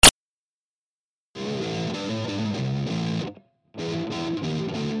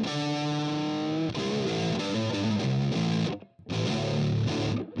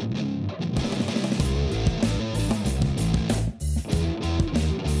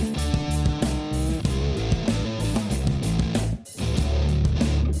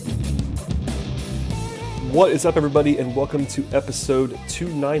What is up, everybody, and welcome to episode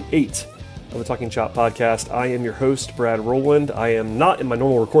 298 of the Talking Chop podcast. I am your host, Brad Rowland. I am not in my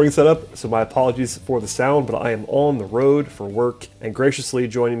normal recording setup, so my apologies for the sound, but I am on the road for work, and graciously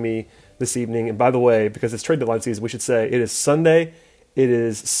joining me this evening. And by the way, because it's trade deadline season, we should say it is Sunday. It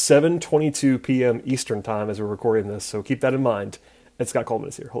is 7:22 p.m. Eastern time as we're recording this, so keep that in mind. And Scott Coleman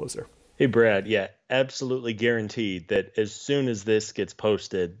is here. Hello, sir. Hey, Brad. Yeah, absolutely guaranteed that as soon as this gets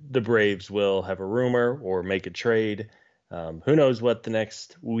posted, the Braves will have a rumor or make a trade. Who knows what the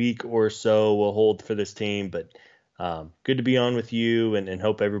next week or so will hold for this team, but good to be on with you and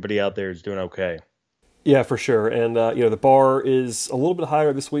hope everybody out there is doing okay. Yeah, for sure. And, the bar is a little bit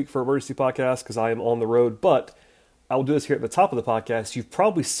higher this week for Emergency Podcast because I am on the road, but I will do this here at the top of the podcast. You've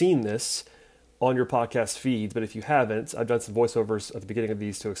probably seen this on your podcast feeds, but if you haven't, I've done some voiceovers at the beginning of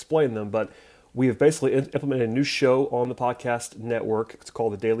these to explain them, but we have basically implemented a new show on the podcast network. It's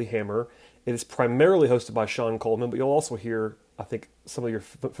called The Daily Hammer. It is primarily hosted by Sean Coleman, but you'll also hear, I think, some of your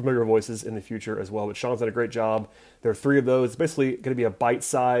familiar voices in the future as well. But Sean's done a great job. There are 3 of those. It's basically going to be a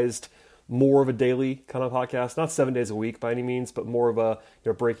bite-sized, more of a daily kind of podcast. Not 7 days a week by any means, but more of a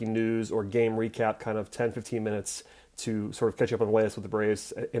breaking news or game recap kind of 10, 15 minutes to sort of catch up on the latest with the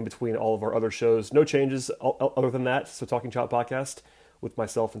Braves in between all of our other shows. No changes other than that. So Talking Chop podcast with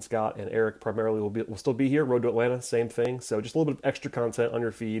myself and Scott and Eric primarily will still be here. Road to Atlanta, same thing. So just a little bit of extra content on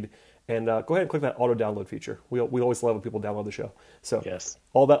your feed. And go ahead and click that auto download feature. We always love when people download the show. So yes,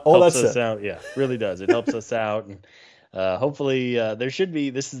 all that helps said. Us out. Yeah, really does. It helps us out. And hopefully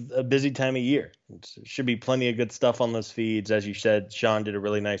this is a busy time of year. There should be plenty of good stuff on those feeds. As you said, Sean did a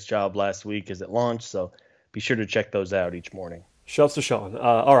really nice job last week as it launched. So be sure to check those out each morning. Shouts to Sean.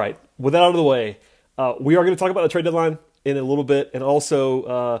 All right. With that out of the way, we are going to talk about the trade deadline in a little bit. And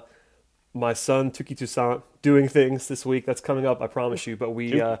also my son, Touki Toussaint, doing things this week. That's coming up, I promise you. But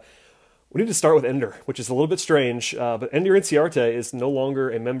we need to start with Ender, which is a little bit strange. But Ender Inciarte is no longer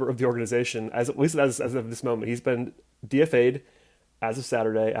a member of the organization, at least as of this moment. He's been DFA'd as of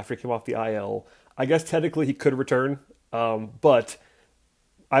Saturday after he came off the IL. I guess technically he could return, but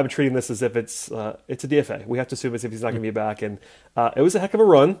I'm treating this as if it's a DFA. We have to assume as if he's not going to be back. And it was a heck of a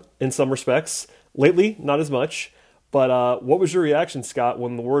run in some respects. Lately, not as much. But what was your reaction, Scott,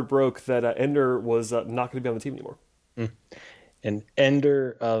 when the word broke that Ender was not going to be on the team anymore? An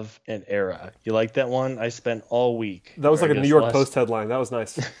ender of an era. You like that one? I spent all week. That was like a New York Post headline. That was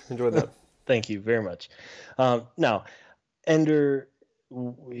nice. Enjoyed that. Thank you very much. Now, Ender,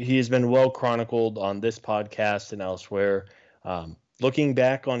 he has been well chronicled on this podcast and elsewhere. Looking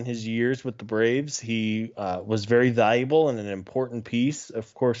back on his years with the Braves, he was very valuable and an important piece,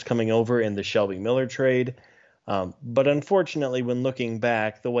 of course, coming over in the Shelby Miller trade. But unfortunately, when looking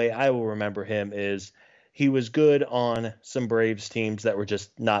back, the way I will remember him is he was good on some Braves teams that were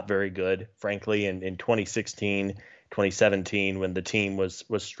just not very good, frankly, in 2016, 2017, when the team was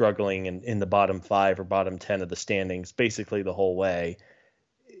struggling in the bottom 5 or bottom 10 of the standings, basically the whole way.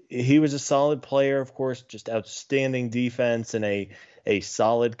 He was a solid player, of course, just outstanding defense and a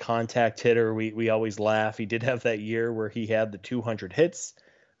solid contact hitter. We always laugh. He did have that year where he had the 200 hits.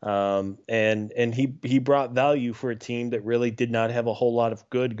 And he brought value for a team that really did not have a whole lot of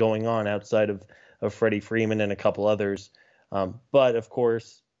good going on outside of Freddie Freeman and a couple others. But of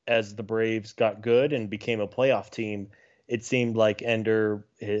course, as the Braves got good and became a playoff team, it seemed like Ender,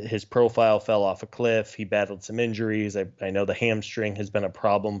 his profile fell off a cliff. He battled some injuries. I know the hamstring has been a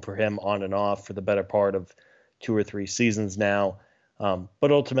problem for him on and off for the better part of 2 or 3 seasons now.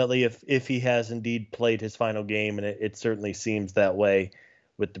 But ultimately, if he has indeed played his final game, and it certainly seems that way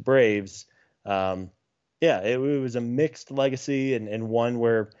with the Braves, it was a mixed legacy and one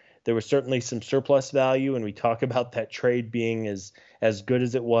where there was certainly some surplus value, and we talk about that trade being as good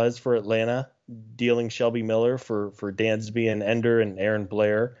as it was for Atlanta, dealing Shelby Miller for Dansby and Ender and Aaron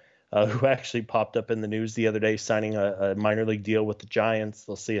Blair, who actually popped up in the news the other day, signing a minor league deal with the Giants.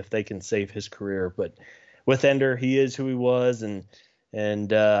 They'll see if they can save his career. But with Ender, he is who he was, and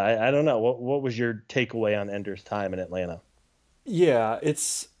I don't know. What was your takeaway on Ender's time in Atlanta? Yeah,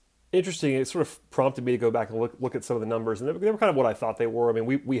 it's interesting. It sort of prompted me to go back and look at some of the numbers, and they were kind of what I thought they were. I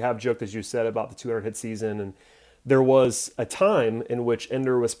mean, we have joked, as you said, about the 200-hit season, and there was a time in which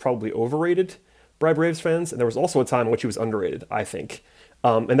Ender was probably overrated by Braves fans, and there was also a time in which he was underrated, I think.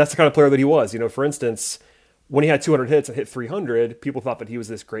 And that's the kind of player that he was. For instance, when he had 200 hits and hit 300, people thought that he was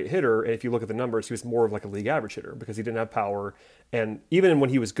this great hitter, and if you look at the numbers, he was more of like a league average hitter because he didn't have power. And even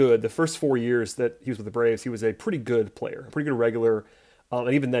when he was good, the first 4 years that he was with the Braves, he was a pretty good player, a pretty good regular.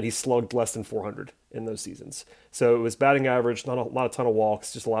 And even then, he slugged less than 400 in those seasons. So it was batting average, not a ton of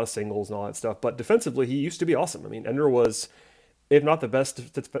walks, just a lot of singles and all that stuff. But defensively, he used to be awesome. I mean, Ender was if not the best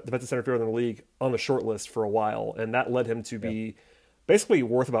defensive center fielder in the league, on the short list for a while, and that led him to be basically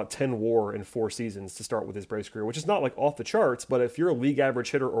worth about 10 WAR in 4 seasons to start with his Braves career, which is not like off the charts, but if you're a league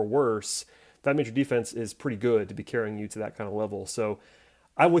average hitter or worse, that means your defense is pretty good to be carrying you to that kind of level. So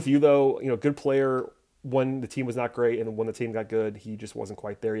I'm with you though, good player when the team was not great, and when the team got good, he just wasn't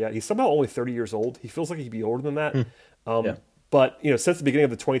quite there yet. He's somehow only 30 years old. He feels like he'd be older than that. But since the beginning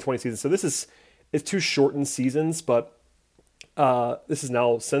of the 2020 season, so it's 2 shortened seasons, but this is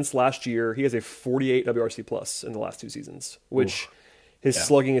now since last year. He has a 48 WRC plus in the last 2 seasons, which his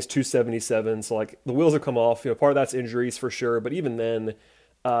slugging is 277. So like the wheels have come off. Part of that's injuries for sure, but even then,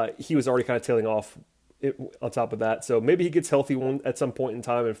 he was already kind of tailing off on top of that. So maybe he gets healthy at some point in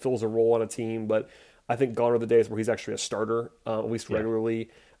time and fills a role on a team. But I think gone are the days where he's actually a starter, at least regularly.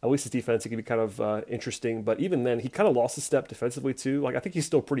 At least his defense, it can be kind of interesting. But even then, he kind of lost a step defensively too. Like I think he's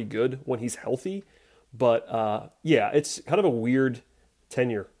still pretty good when he's healthy. But it's kind of a weird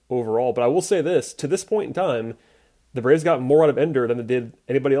tenure overall. But I will say this, to this point in time, the Braves got more out of Ender than they did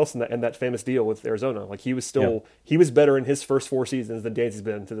anybody else in that famous deal with Arizona. Like he was better in his first 4 seasons than Danzy's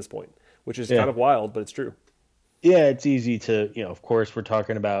been to this point, which is kind of wild, but it's true. Yeah, it's easy to, of course we're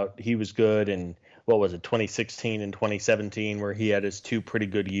talking about he was good in, 2016 and 2017 where he had his 2 pretty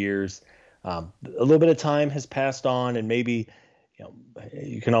good years. A little bit of time has passed on, and maybe,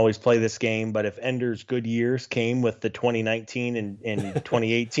 you can always play this game, but if Ender's good years came with the 2019 and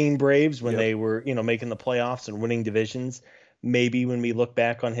 2018 Braves when they were, making the playoffs and winning divisions, maybe when we look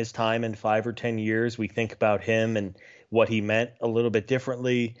back on his time in 5 or 10 years, we think about him and what he meant a little bit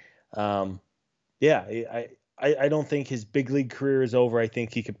differently. I don't think his big league career is over. I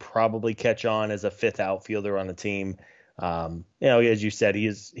think he could probably catch on as a 5th outfielder on the team. As you said, he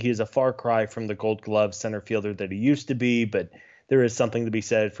is a far cry from the Gold Glove center fielder that he used to be, but there is something to be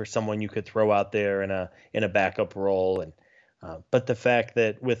said for someone you could throw out there in a backup role. And but the fact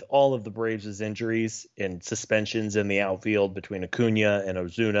that with all of the Braves' injuries and suspensions in the outfield between Acuna and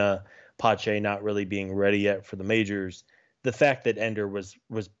Ozuna, Pache not really being ready yet for the majors, the fact that Ender was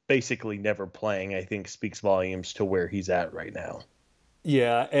basically never playing, I think, speaks volumes to where he's at right now.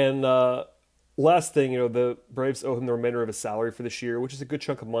 Yeah, and last thing, the Braves owe him the remainder of his salary for this year, which is a good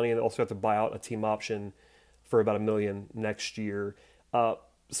chunk of money, and they also have to buy out a team option for about $1 million next year.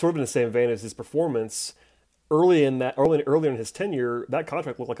 Sort of in the same vein as his performance earlier in his tenure, that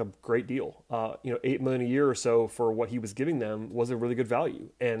contract looked like a great deal. $8 million a year or so for what he was giving them was a really good value,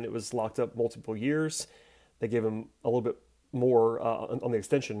 and it was locked up multiple years. They gave him a little bit more on the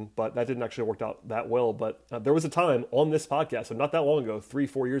extension, but that didn't actually work out that well. But there was a time on this podcast, so not that long ago,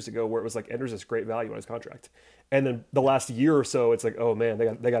 3-4 years ago, where it was like Ender's this great value on his contract, and then the last year or so, it's like, oh man,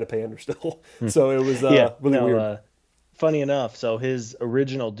 they got to pay Ender still. So it was really weird. Funny enough, so his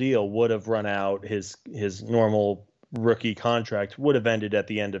original deal would have run out. His normal rookie contract would have ended at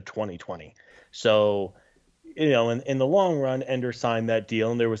the end of 2020. So, in the long run, Ender signed that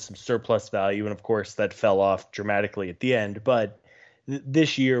deal, and there was some surplus value, and of course that fell off dramatically at the end. But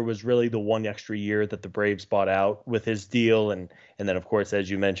this year was really the one extra year that the Braves bought out with his deal, and then of course, as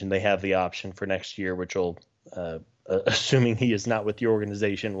you mentioned, they have the option for next year, which will, assuming he is not with the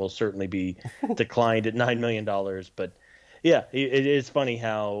organization, will certainly be declined at $9 million. But yeah, it is funny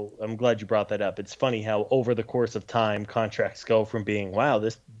how, I'm glad you brought that up. It's funny how over the course of time, contracts go from being, wow,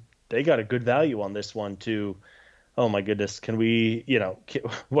 they got a good value on this one to, oh my goodness, can we,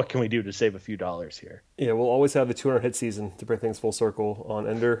 what can we do to save a few dollars here? Yeah, we'll always have the 200 hit season to bring things full circle on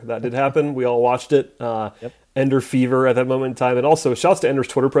Ender. That did happen. We all watched it. Ender fever at that moment in time. And also, shouts to Ender's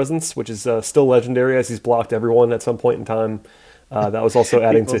Twitter presence, which is still legendary as he's blocked everyone at some point in time. That was also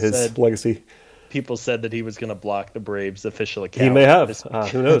adding to his legacy. People said that he was going to block the Braves' official account. He may have.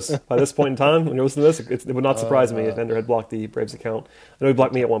 Who knows? By this point in time, when you listen to this, it would not surprise me if Ender had blocked the Braves account. I know he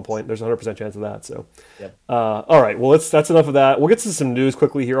blocked me at one point. There's a 100% chance of that. So, all right. Well, that's enough of that. We'll get to some news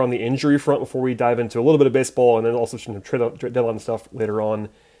quickly here on the injury front before we dive into a little bit of baseball and then also some deadline stuff later on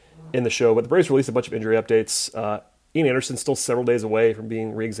in the show. But the Braves released a bunch of injury updates. Ian Anderson's still several days away from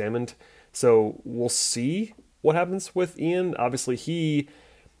being re-examined. So we'll see what happens with Ian. Obviously, he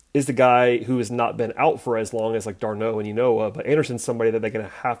is the guy who has not been out for as long as like d'Arnaud and Ynoa, but Anderson's somebody that they're going to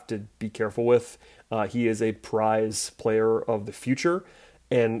have to be careful with. He is a prize player of the future,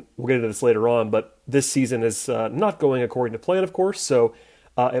 and we'll get into this later on, but this season is not going according to plan, of course, so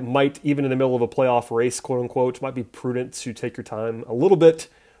it might, even in the middle of a playoff race, quote-unquote, might be prudent to take your time a little bit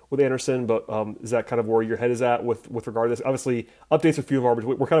with Anderson, but is that kind of where your head is at with regard to this? Obviously, updates are few and far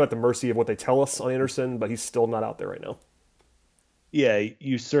between. We're kind of at the mercy of what they tell us on Anderson, but he's still not out there right now. Yeah,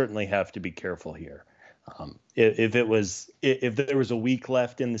 you certainly have to be careful here. If there was a week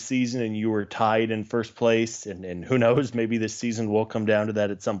left in the season and you were tied in first place, and who knows, maybe this season will come down to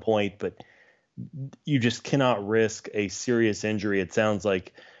that at some point, but you just cannot risk a serious injury. It sounds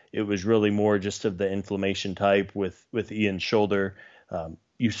like it was really more just of the inflammation type with Ian's shoulder.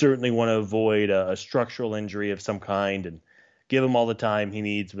 You certainly want to avoid a structural injury of some kind and give him all the time he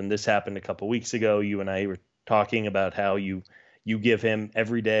needs. When this happened a couple weeks ago, you and I were talking about how you give him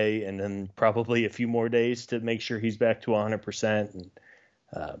every day and then probably a few more days to make sure he's back to 100%.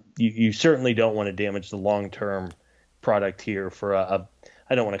 And you certainly don't want to damage the long-term product here for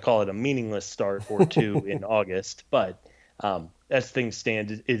I don't want to call it a meaningless start or two in August, but as things stand,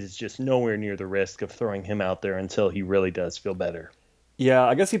 it is just nowhere near the risk of throwing him out there until he really does feel better. Yeah,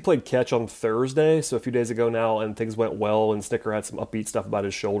 I guess he played catch on Thursday, so a few days ago now, and things went well, and Snicker had some upbeat stuff about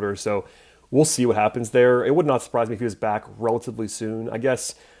his shoulder, so we'll see what happens there. It would not surprise me if he was back relatively soon. I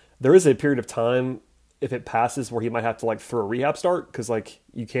guess there is a period of time, if it passes, where he might have to throw a rehab start, because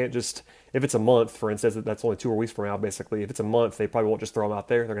you can't just, if it's a month, for instance, that's only 2 weeks from now, basically. If it's a month, they probably won't just throw him out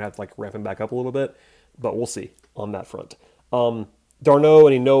there. They're going to have to ramp him back up a little bit, but we'll see on that front. Darno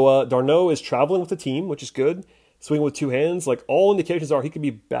and Inoa. Darno is traveling with the team, which is good. Swinging with 2 hands. All indications are he could be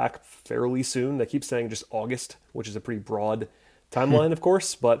back fairly soon. They keep saying just August, which is a pretty broad timeline, of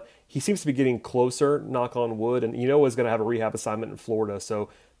course, but he seems to be getting closer, knock on wood, and Inoa is going to have a rehab assignment in Florida, so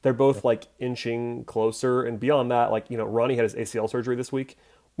they're both inching closer. And beyond that, Ronnie had his ACL surgery this week.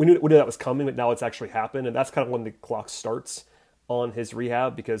 We knew that was coming, but now it's actually happened, and that's kind of when the clock starts on his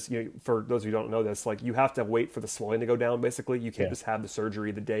rehab, because for those of you who don't know this, you have to wait for the swelling to go down. Basically, you can't just have the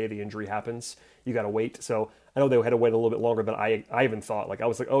surgery the day the injury happens. You got to wait. So I know they had to wait a little bit longer than I even thought. I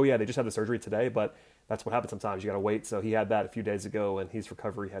was oh yeah, they just had the surgery today, but that's what happens sometimes. You got to wait. So he had that a few days ago, and his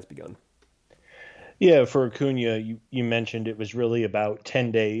recovery has begun. Yeah, for Acuna, you mentioned it was really about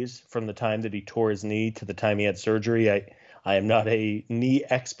 10 days from the time that he tore his knee to the time he had surgery. I am not a knee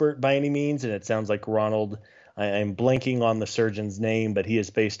expert by any means, and it sounds like Ronald, I'm blanking on the surgeon's name, but he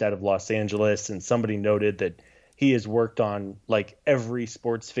is based out of Los Angeles, and somebody noted that he has worked on every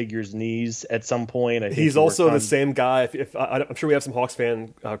sports figure's knees at some point. I think he's also the same guy. I'm sure we have some Hawks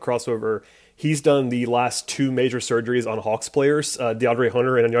fan crossover. He's done the last 2 major surgeries on Hawks players, DeAndre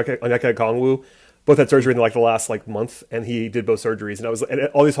Hunter and Onyeka Okongwu. Both had surgery in the last month, and he did both surgeries. And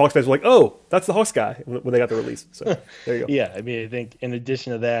all these Hawks fans were like, "Oh, that's the Hawks guy," when they got the release. So there you go. Yeah, I mean, I think in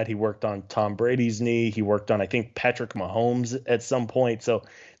addition to that, he worked on Tom Brady's knee. He worked on, I think, Patrick Mahomes at some point. So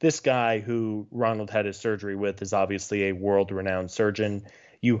this guy who Ronald had his surgery with is obviously a world-renowned surgeon.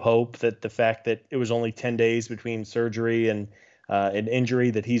 You hope that the fact that it was only 10 days between surgery and an injury,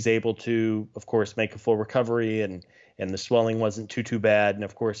 that he's able to, of course, make a full recovery and the swelling wasn't too bad. And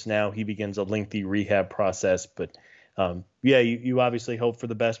of course, now he begins a lengthy rehab process. But you obviously hope for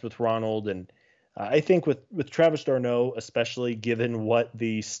the best with Ronald. And I think with Travis d'Arnaud, especially given what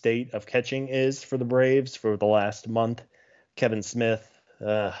the state of catching is for the Braves for the last month, Kevin Smith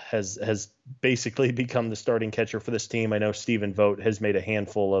has basically become the starting catcher for this team. I know Stephen Vogt has made a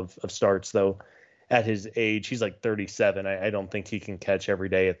handful of starts, though. At his age, he's 37. I don't think he can catch every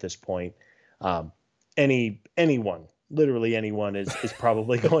day at this point. Anyone, literally anyone, is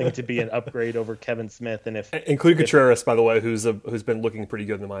probably going to be an upgrade over Kevin Smith, and including Contreras, by the way, who's been looking pretty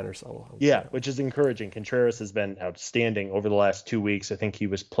good in the minors. Yeah, which is encouraging. Contreras has been outstanding over the last 2 weeks. I think he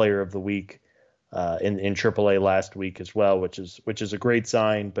was Player of the Week in AAA last week as well, which is a great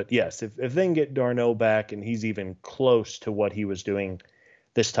sign. But yes, if they can get d'Arnaud back and he's even close to what he was doing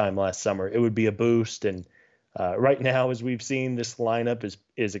this time last summer, it would be a boost. And right now, as we've seen, this lineup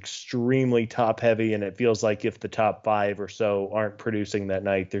is extremely top heavy, and it feels like if the top 5 or so aren't producing that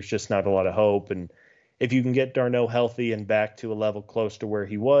night, there's just not a lot of hope. And if you can get d'Arnaud healthy and back to a level close to where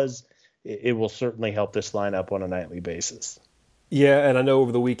he was, it will certainly help this lineup on a nightly basis. Yeah, and I know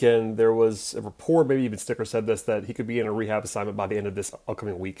over the weekend there was a report, maybe even Sticker said this, that he could be in a rehab assignment by the end of this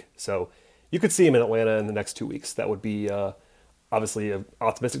upcoming week. So you could see him in Atlanta in the next 2 weeks. That would be obviously an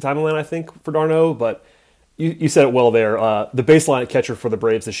optimistic timeline, I think, for d'Arnaud, but you said it well there. The baseline catcher for the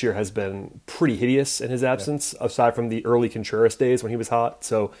Braves this year has been pretty hideous in his absence, aside from the early Contreras days when he was hot.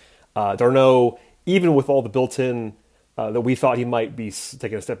 So d'Arnaud, even with all the built-in that we thought he might be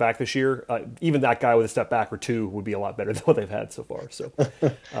taking a step back this year, even that guy with a step back or 2 would be a lot better than what they've had so far. So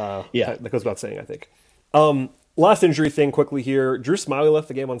that goes without saying, I think. Last injury thing quickly here. Drew Smyly left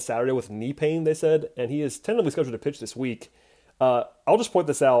the game on Saturday with knee pain, they said, and he is tentatively scheduled to pitch this week. I'll just point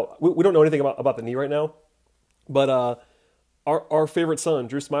this out. We don't know anything about the knee right now, but our favorite son,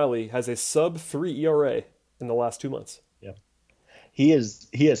 Drew Smyly, has a sub-3 ERA in the last 2 months. Yeah, he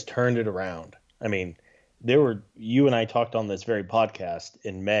has turned it around. I mean, you and I talked on this very podcast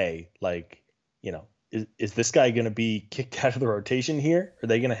in May, is this guy going to be kicked out of the rotation here? Are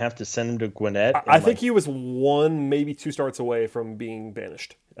they going to have to send him to Gwinnett? I think he was 1, maybe 2 starts away from being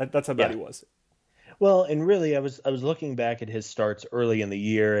banished. That's how bad he was. Well, and really, I was looking back at his starts early in the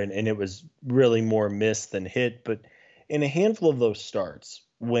year, and it was really more miss than hit. But in a handful of those starts,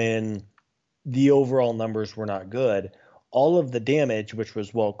 when the overall numbers were not good, all of the damage, which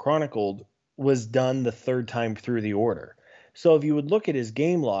was well chronicled, was done the third time through the order. So if you would look at his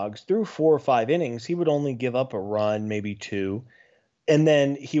game logs, through 4 or 5 innings, he would only give up a run, maybe 2. And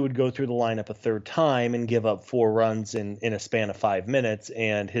then he would go through the lineup a third time and give up 4 runs in a span of 5 minutes,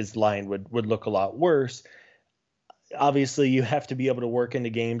 and his line would look a lot worse. Obviously, you have to be able to work into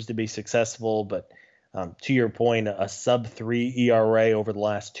games to be successful, but to your point, a sub-3 ERA over the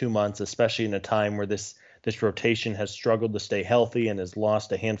last 2 months, especially in a time where this rotation has struggled to stay healthy and has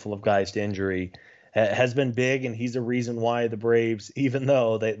lost a handful of guys to injury, has been big, and he's a reason why the Braves, even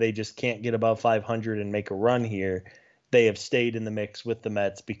though they just can't get above 500 and make a run here, they have stayed in the mix with the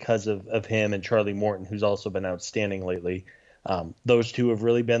Mets because of him and Charlie Morton, who's also been outstanding lately. Those two have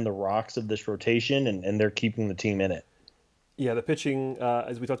really been the rocks of this rotation, and they're keeping the team in it. Yeah, the pitching,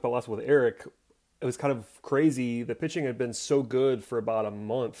 as we talked about last with Eric, it was kind of crazy. The pitching had been so good for about a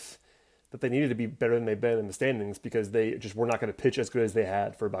month that they needed to be better than they've been in the standings because they just were not going to pitch as good as they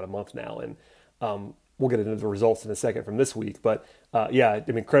had for about a month now. And we'll get into the results in a second from this week. But yeah,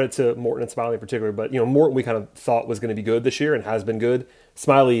 I mean, credit to Morton and Smiley in particular. But, Morton we kind of thought was going to be good this year and has been good.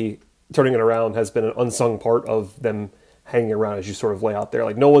 Smiley turning it around has been an unsung part of them hanging around as you sort of lay out there.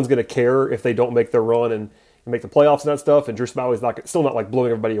 Like, no one's going to care if they don't make their run and make the playoffs and that stuff. And Drew Smiley's still not like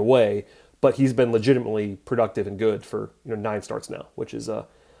blowing everybody away, but he's been legitimately productive and good for 9 starts now, which is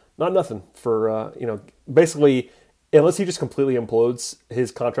not nothing for basically. Unless he just completely implodes, his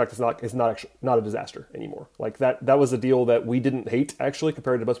contract is not a disaster anymore. Like that was a deal that we didn't hate actually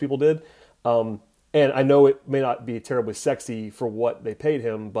compared to most people did. And I know it may not be terribly sexy for what they paid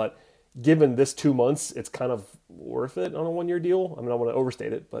him, but given this 2 months, it's kind of worth it on a 1-year deal. I mean, I don't want to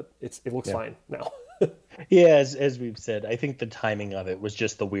overstate it, but it looks fine now. Yeah, as we've said, I think the timing of it was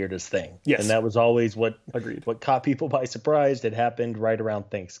just the weirdest thing. Yes. And that was always what caught people by surprise. It happened right around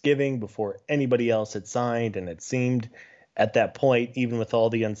Thanksgiving before anybody else had signed, and it seemed at that point, even with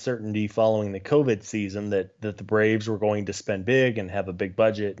all the uncertainty following the COVID season, that the Braves were going to spend big and have a big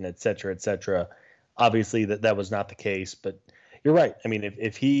budget and et cetera, et cetera. Obviously, that was not the case, but you're right. I mean,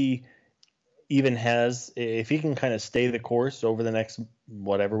 if he can kind of stay the course over the next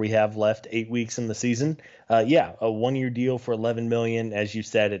whatever we have left, 8 weeks in the season, a 1-year deal for $11 million. As you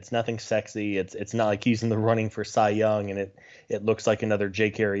said, it's nothing sexy. It's not like he's in the running for Cy Young, and it looks like another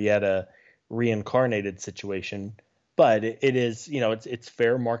Jake Arrieta reincarnated situation. But it is, it's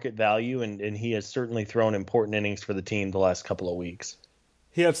fair market value, and he has certainly thrown important innings for the team the last couple of weeks.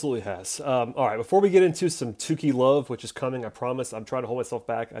 He absolutely has. All right, before we get into some Touki love, which is coming, I promise. I'm trying to hold myself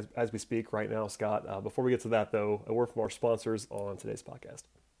back as we speak right now, Scott. Before we get to that, though, a word from our sponsors on today's podcast.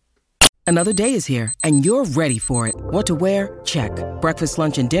 Another day is here, and you're ready for it. What to wear? Check. Breakfast,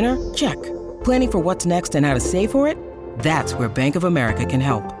 lunch, and dinner? Check. Planning for what's next and how to save for it? That's where Bank of America can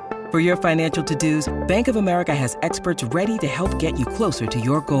help. For your financial to-dos, Bank of America has experts ready to help get you closer to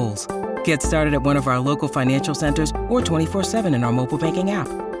your goals. Get started at one of our local financial centers or 24/7 in our mobile banking app.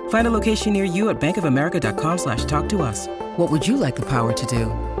 Find a location near you at bankofamerica.com/talktous. What would you like the power to do?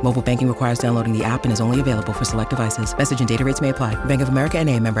 Mobile banking requires downloading the app and is only available for select devices. Message and data rates may apply. Bank of America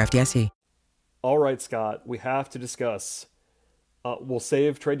N.A., member FDIC. All right, Scott, we have to discuss. We'll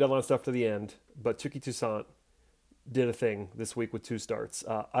save trade deadline stuff to the end, but Touki Toussaint did a thing this week with 2 starts.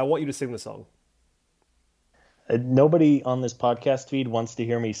 I want you to sing the song. Nobody on this podcast feed wants to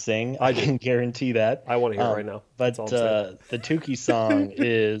hear me sing. I can guarantee that. I want to hear it right now. But the Touki song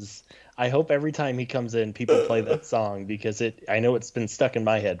is, I hope every time he comes in, people play that song because I know it's been stuck in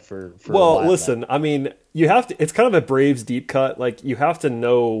my head for a while. Well, listen, I mean, you have to, it's kind of a Braves deep cut. Like, you have to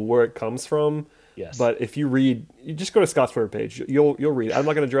know where it comes from. Yes. But if you read, you just go to Scott's Twitter page. You'll read. I'm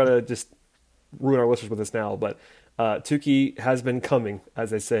not going to try to just ruin our listeners with this now, but Touki has been coming, as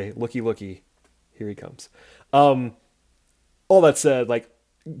they say. Looky, looky. Here he comes. All that said, like,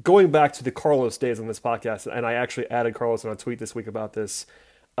 going back to the Carlos days on this podcast, and I actually added Carlos on a tweet this week about this,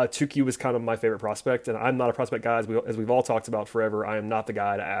 Touki was kind of my favorite prospect, and I'm not a prospect guy, as we've all talked about forever. I am not the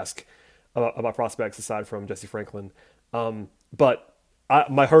guy to ask about prospects aside from Jesse Franklin. But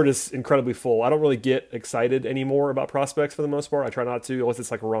my heart is incredibly full. I don't really get excited anymore about prospects for the most part. I try not to, unless it's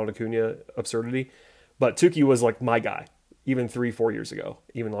like a Ronald Acuna absurdity. But Touki was like my guy, even 3-4 years ago,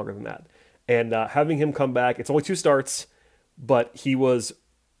 even longer than that. And having him come back, it's only 2 starts, but he was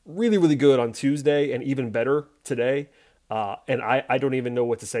really, really good on Tuesday and even better today. And I don't even know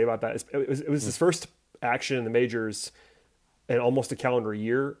what to say about that. It was his first action in the majors in almost a calendar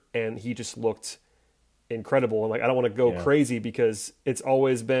year, and he just looked incredible. And like, I don't want to go crazy because it's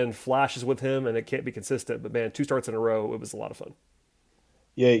always been flashes with him and it can't be consistent, but man, 2 starts in a row, it was a lot of fun.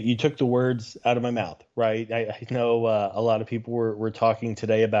 Yeah, you took the words out of my mouth, right? I know a lot of people were talking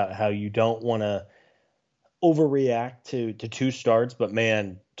today about how you don't want to overreact to 2 starts, but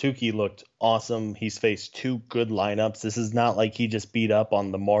man, Touki looked awesome. He's faced 2 good lineups. This is not like he just beat up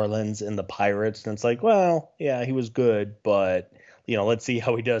on the Marlins and the Pirates, and it's like, well, yeah, he was good, but let's see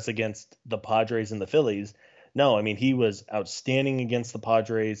how he does against the Padres and the Phillies. No, I mean, he was outstanding against the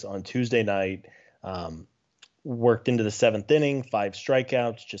Padres on Tuesday night. Worked into the 7th inning, 5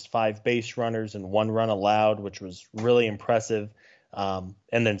 strikeouts, just 5 base runners and 1 run allowed, which was really impressive. And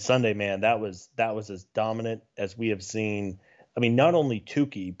then Sunday, man, that was as dominant as we have seen. I mean, not only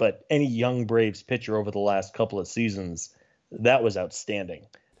Touki, but any young Braves pitcher over the last couple of seasons. That was outstanding.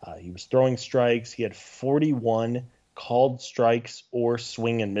 He was throwing strikes. He had 41 called strikes or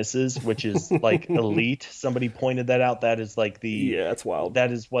swing and misses, which is like elite. Somebody pointed that out. That is like that's wild.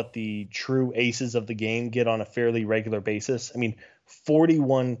 That is what the true aces of the game get on a fairly regular basis. I mean,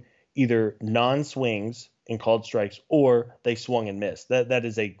 41 either non-swings and called strikes or they swung and missed. That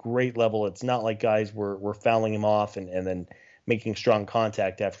is a great level. It's not like guys were fouling him off and then making strong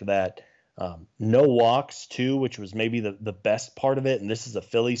contact after that. No walks too, which was maybe the best part of it. And this is a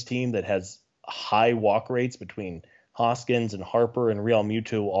Phillies team that has high walk rates between Hoskins and Harper and Real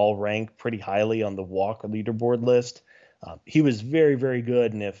Muto, all ranked pretty highly on the walk leaderboard list. He was very, very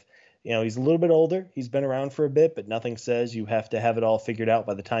good. And if he's a little bit older, he's been around for a bit, but nothing says you have to have it all figured out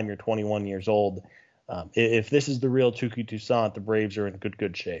by the time you're 21 years old. If this is the real Touki Toussaint, the Braves are in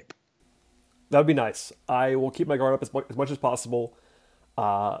good shape. That would be nice. I will keep my guard up as much as possible.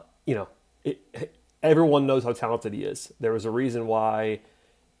 Everyone knows how talented he is. There was a reason why,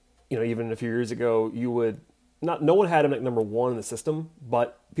 even a few years ago, no one had him at number 1 in the system,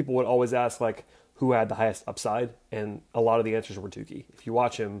 but people would always ask like who had the highest upside, and a lot of the answers were Touki. If you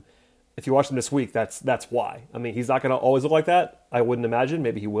watch him this week, that's why. I mean, he's not going to always look like that. I wouldn't imagine.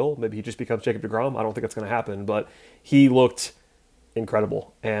 Maybe he will. Maybe he just becomes Jacob deGrom. I don't think that's going to happen, but he looked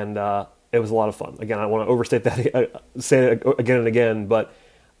incredible, and it was a lot of fun. Again, I want to overstate that, say it again and again, but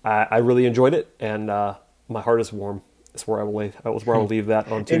I really enjoyed it, and my heart is warm. That's where I will leave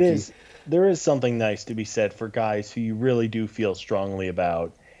that on Touki. There is something nice to be said for guys who you really do feel strongly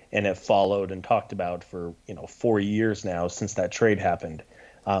about and have followed and talked about for 4 years now since that trade happened.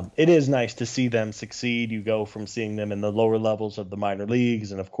 It is nice to see them succeed. You go from seeing them in the lower levels of the minor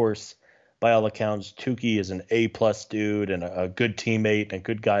leagues, and of course, by all accounts, Touki is an A-plus dude and a good teammate and a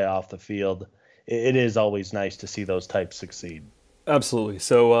good guy off the field. It is always nice to see those types succeed. Absolutely.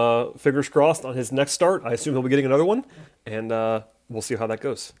 So fingers crossed on his next start. I assume he'll be getting another one, and we'll see how that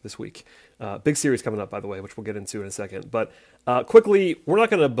goes this week. Big series coming up, by the way, which we'll get into in a second. But quickly, we're not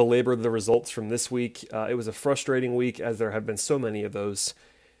going to belabor the results from this week. It was a frustrating week, as there have been so many of those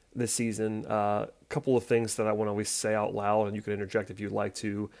this season. A couple of things that I want to always say out loud, and you can interject if you'd like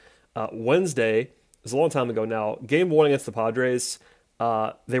to. Wednesday, it was a long time ago now, Game 1 against the Padres.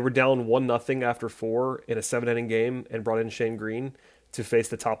 They were down 1-0 after 4 in a 7-inning game and brought in Shane Green to face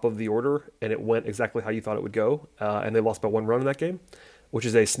the top of the order, and it went exactly how you thought it would go. And they lost by 1 run in that game, which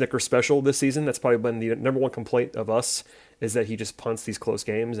is a Snicker special this season. That's probably been the number 1 complaint of us, is that he just punts these close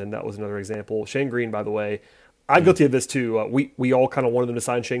games, and that was another example. Shane Green, by the way, I'm guilty of this too. We all kind of wanted them to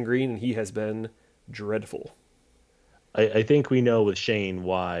sign Shane Green, and he has been dreadful. I think we know with Shane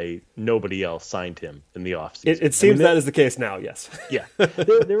why nobody else signed him in the offseason. It seems that is the case now, yes. Yeah.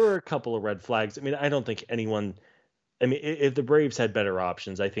 There were a couple of red flags. I mean, I don't think anyone... I mean, if the Braves had better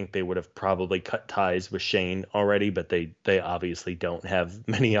options, I think they would have probably cut ties with Shane already, but they obviously don't have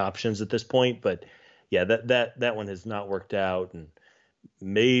many options at this point. But yeah, that one has not worked out, and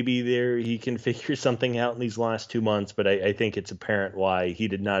maybe he can figure something out in these last 2 months, but I think it's apparent why he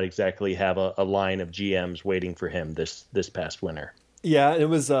did not exactly have a line of GMs waiting for him this past winter. Yeah, it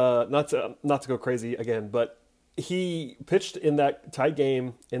was not to go crazy again, but he pitched in that tight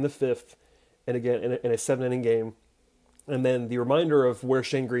game in the 5th, and again in a 7-inning game. And then the reminder of where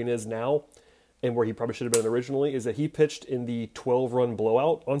Shane Green is now and where he probably should have been originally is that he pitched in the 12-run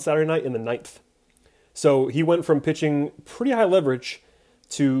blowout on Saturday night in the 9th. So he went from pitching pretty high leverage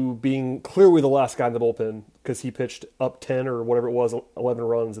to being clearly the last guy in the bullpen because he pitched up 10 or whatever it was, 11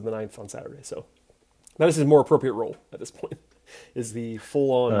 runs in the 9th on Saturday. So that is his more appropriate role at this point, is the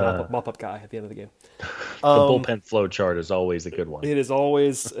full-on mop-up guy at the end of the game. The bullpen flow chart is always a good one. It is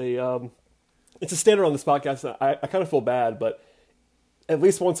always it's a standard on this podcast. I kind of feel bad, but at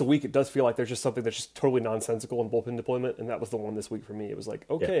least once a week, it does feel like there's just something that's just totally nonsensical in bullpen deployment, and that was the one this week for me. It was like,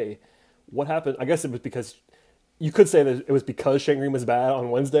 okay, what happened? I guess it was because you could say that it was because Shane Green was bad on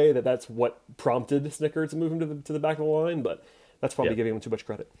Wednesday that's what prompted Snicker to move him to the back of the line, but that's probably giving him too much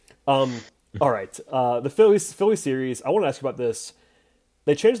credit. All right, the Philly series. I want to ask you about this.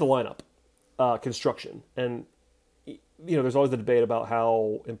 They changed the lineup construction, and there's always the debate about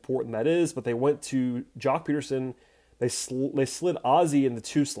how important that is. But they went to Jock Peterson. They slid Ozzie in the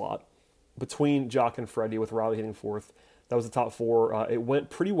 2 slot between Jock and Freddie, with Riley hitting fourth. That was the top 4. It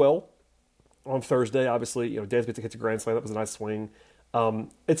went pretty well on Thursday. Obviously, Dansby hits a grand slam. That was a nice swing.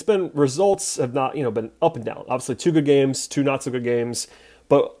 It's been results have not been up and down. Obviously, 2 good games, 2 not so good games.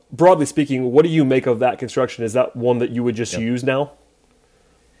 But broadly speaking, what do you make of that construction? Is that one that you would just use now?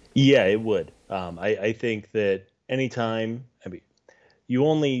 Yeah, it would. I think that anytime,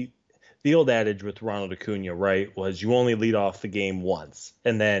 the old adage with Ronald Acuna, right, was you only lead off the game once,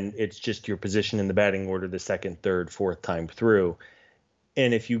 and then it's just your position in the batting order the second, third, fourth time through.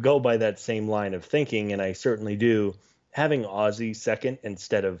 And if you go by that same line of thinking, and I certainly do, having Ozzie second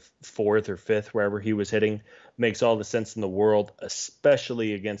instead of fourth or fifth, wherever he was hitting, makes all the sense in the world,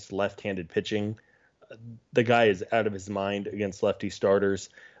 especially against left-handed pitching. The guy is out of his mind against lefty starters.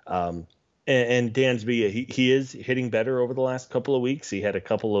 And Dansby, he is hitting better over the last couple of weeks. He had a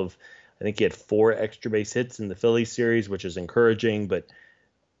couple of, I think he had 4 extra base hits in the Phillies series, which is encouraging, but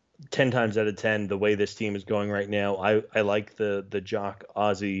 10 times out of 10, the way this team is going right now, I like the Jock,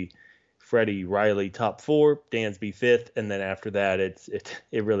 Ozzie, Freddie, Riley top 4, Dansby 5th, and then after that, it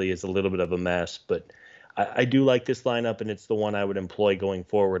really is a little bit of a mess. But I do like this lineup, and it's the one I would employ going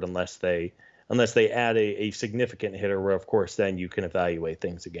forward unless they add a significant hitter, where of course then you can evaluate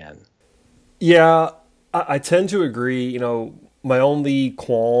things again. Yeah, I tend to agree. My only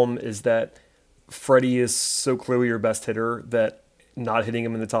qualm is that Freddie is so clearly your best hitter that not hitting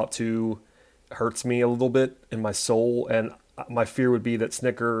him in the top 2 hurts me a little bit in my soul. And my fear would be that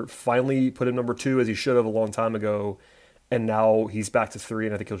Snicker finally put him number 2, as he should have a long time ago, and now he's back to 3,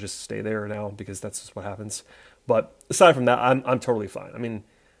 and I think he'll just stay there now because that's just what happens. But aside from that, I'm totally fine.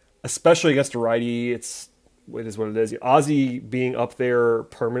 Especially against a righty, it is what it is. Ozzie being up there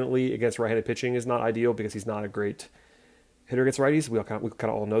permanently against right-handed pitching is not ideal because he's not a great hitter against righties. We kind of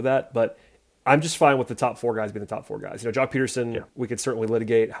all know that, but I'm just fine with the top 4 guys being the top 4 guys. Jock Peterson, we could certainly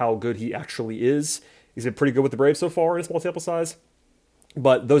litigate how good he actually is. He's been pretty good with the Braves so far in a small sample size,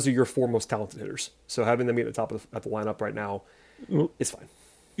 but those are your 4 most talented hitters. So having them be at the top of the lineup right now is fine.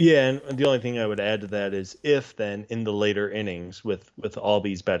 Yeah, and the only thing I would add to that is if then in the later innings with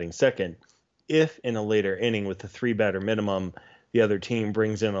Albies batting second, if in a later inning with the 3-batter minimum, the other team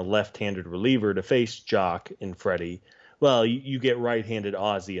brings in a left-handed reliever to face Jock and Freddie, well, you get right-handed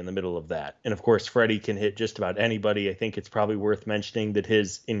Ozzie in the middle of that. And, of course, Freddie can hit just about anybody. I think it's probably worth mentioning that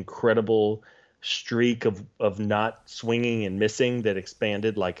his incredible streak of not swinging and missing that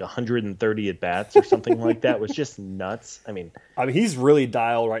expanded like 130 at-bats or something like that was just nuts. He's really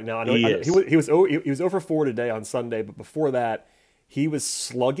dialed right now. He was 0 for 4 today on Sunday, but before that, he was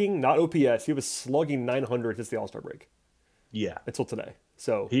slugging, not OPS, he was slugging 900 since the All-Star break. Yeah. Until today.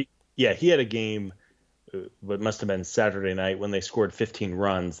 So he had a game, what must have been Saturday night, when they scored 15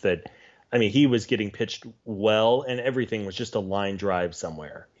 runs that, he was getting pitched well, and everything was just a line drive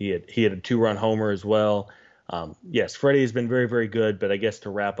somewhere. He had a 2-run homer as well. Yes, Freddie has been very, very good, but I guess to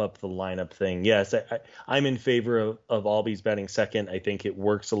wrap up the lineup thing, yes, I'm in favor of Albies batting second. I think it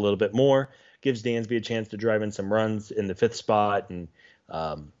works a little bit more, gives Dansby a chance to drive in some runs in the 5th spot, and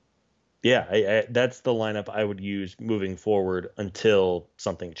that's the lineup I would use moving forward until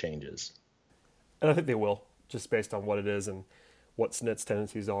something changes. And I think they will, just based on what it is and what Snit's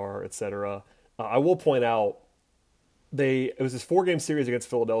tendencies are, etc. I will point out, it was this 4-game series against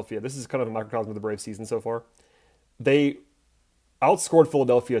Philadelphia. This is kind of a microcosm of the Braves season so far. They outscored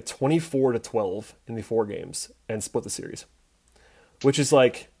Philadelphia 24-12 in the 4 games and split the series, which is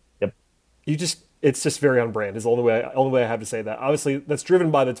like, it's just very on brand. Is the only way I have to say that. Obviously, that's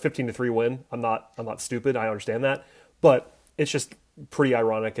driven by the 15-3 win. I'm not stupid. I understand that, but it's just pretty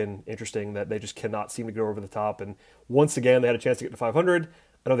ironic and interesting that they just cannot seem to go over the top. And once again, they had a chance to get to 500.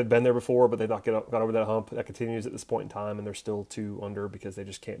 I know they've been there before, but they've not got over that hump. That continues at this point in time, and they're still 2 under because they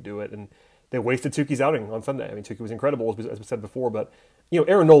just can't do it. And they wasted Touki's outing on Sunday. Touki was incredible, as we said before, but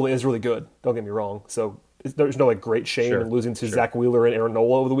Aaron Nola is really good. Don't get me wrong. So there's no great shame in losing to Zach Wheeler and Aaron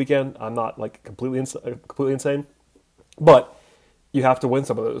Nola over the weekend. I'm not completely insane, but you have to win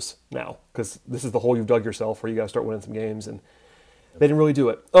some of those now because this is the hole you've dug yourself where you got to start winning some games, and they didn't really do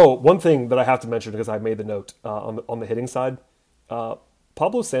it. Oh, one thing that I have to mention because I made the note on the hitting side,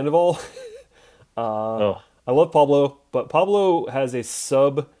 Pablo Sandoval. I love Pablo, but Pablo has a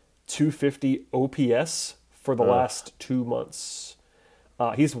sub 250 OPS for the last 2 months.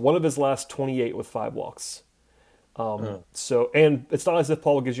 He's one of his last 28 with 5 walks. So, and it's not as if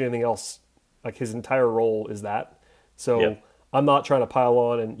Paul gives you anything else. Like, his entire role is that. So I'm not trying to pile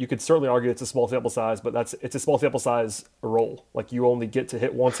on, and you could certainly argue it's a small sample size, but it's a small sample size role. Like, you only get to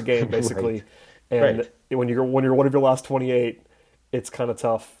hit once a game, basically. And when you're one of your last 28, it's kind of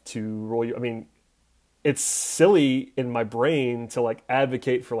tough to roll you. I mean, it's silly in my brain to like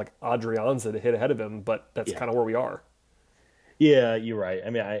advocate for like Adrianza to hit ahead of him, but that's kind of where we are. Yeah, you're right. I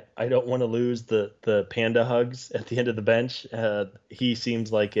mean, I don't want to lose the panda hugs at the end of the bench. He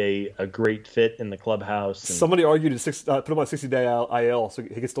seems like a great fit in the clubhouse. And... Somebody argued to put him on 60-day IL, so he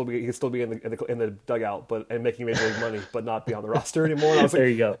could still be in the dugout, and making major league money, but not be on the roster anymore. And I was like, there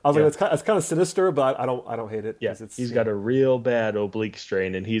you go. I was like, it's kind of sinister, but I don't hate it. Yeah, he's got a real bad oblique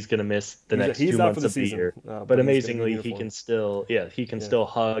strain, and he's going to miss the next 2 months of the year. But amazingly, he can still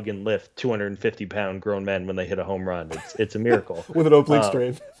hug and lift 250-pound grown men when they hit a home run. It's a miracle. With an oblique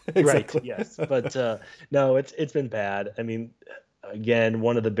strain. Exactly. Right, yes. But no, it's been bad. I mean, again,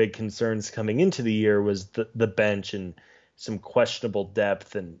 one of the big concerns coming into the year was the bench and some questionable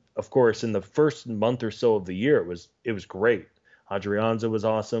depth. And, of course, in the first month or so of the year, it was great. Adrianza was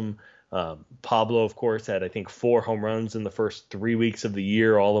awesome. Pablo, of course, had, I think, 4 home runs in the first 3 weeks of the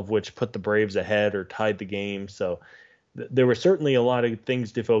year, all of which put the Braves ahead or tied the game. So there were certainly a lot of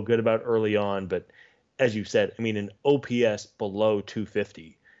things to feel good about early on, but as you said, I mean, an OPS below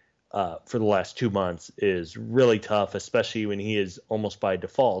 250 for the last 2 months is really tough, especially when he is almost by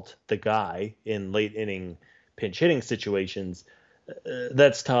default the guy in late inning pinch hitting situations.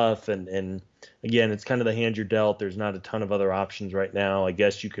 That's tough. And again, it's kind of the hand you're dealt. There's not a ton of other options right now. I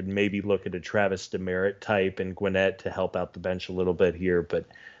guess you could maybe look at a Travis Demerit type and Gwinnett to help out the bench a little bit here, but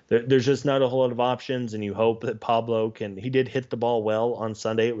there's just not a whole lot of options. And you hope that Pablo he did hit the ball well on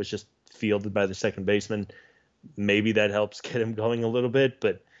Sunday. It was just fielded by the second baseman. Maybe that helps get him going a little bit,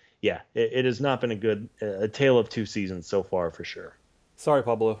 but yeah, it has not been a tale of 2 seasons so far for sure. Sorry,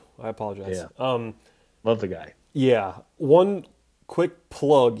 Pablo. I apologize. Yeah. Love the guy. Yeah. One quick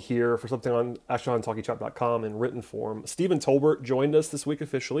plug here for something on TalkyChop.com in written form. Stephen Tolbert joined us this week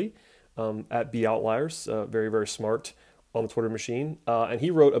officially at B Outliers. Very, very smart on the Twitter machine. And he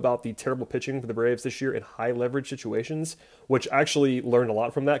wrote about the terrible pitching for the Braves this year in high leverage situations, which I actually learned a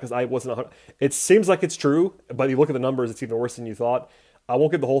lot from that because I wasn't. It seems like it's true, but you look at the numbers, it's even worse than you thought. I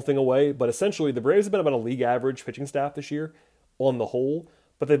won't give the whole thing away, but essentially the Braves have been about a league average pitching staff this year on the whole,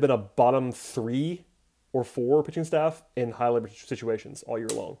 but they've been a bottom 3 or 4 pitching staff in high leverage situations all year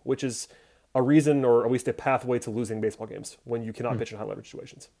long, which is a reason, or at least a pathway to losing baseball games when you cannot pitch in high leverage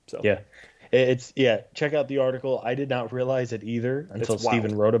situations. So check out the article. I did not realize it either until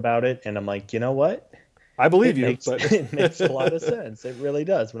Steven wrote about it, and I'm like, you know what? I believe it makes a lot of sense. It really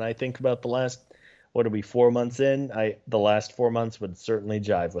does. When I think about the last, 4 months in, the last 4 months would certainly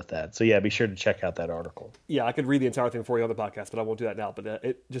jive with that. So yeah, be sure to check out that article. Yeah, I could read the entire thing for you on the podcast, but I won't do that now.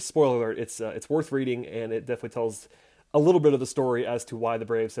 But just spoiler alert, it's worth reading, and it definitely tells a little bit of the story as to why the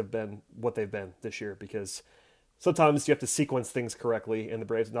Braves have been what they've been this year, because sometimes you have to sequence things correctly, and the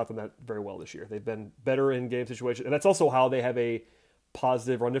Braves have not done that very well this year. They've been better in game situations, and that's also how they have a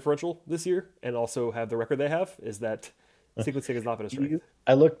positive run differential this year, and also have the record they have, is that sequencing has not been a strength.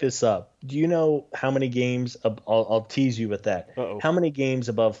 I looked this up. Do you know how many games, I'll tease you with that. How many games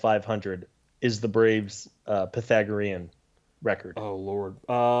above 500 is the Braves' Pythagorean record? Oh, Lord.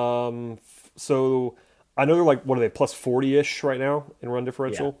 So I know they're like, what are they, plus 40-ish right now in run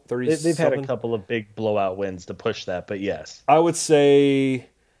differential? 30. They've had a couple of big blowout wins to push that, but yes. I would say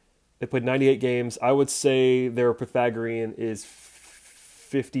they played 98 games. I would say their Pythagorean is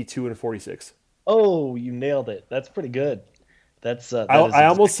 52-46. Oh, you nailed it. That's pretty good. I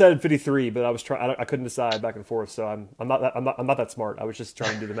almost said 53, but I couldn't decide back and forth. So I'm not that smart. I was just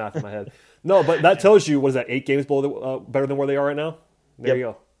trying to do the math in my head. No, but that tells you, what is that, 8 games better than where they are right now? There you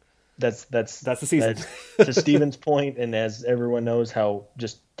go. That's the season. To Steven's point, and as everyone knows how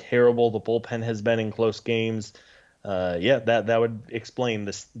just terrible the bullpen has been in close games. That would explain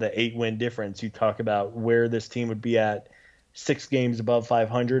the 8-win difference. You talk about where this team would be at 6 games above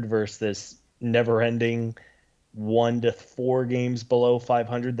 500 versus this never-ending 1 to 4 games below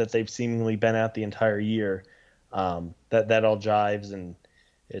 500 that they've seemingly been at the entire year. That all jives, and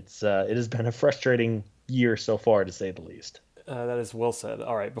it has been a frustrating year so far, to say the least. That is well said.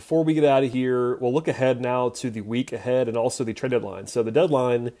 All right, before we get out of here, we'll look ahead now to the week ahead and also the trade deadline. So the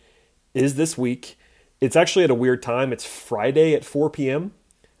deadline is this week. It's actually at a weird time. It's Friday at 4 p.m.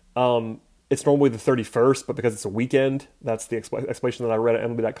 It's normally the 31st, but because it's a weekend, that's the explanation that I read at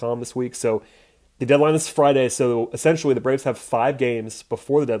MLB.com this week. So the deadline is Friday, so essentially the Braves have 5 games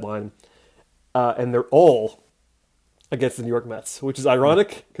before the deadline, and they're all against the New York Mets, which is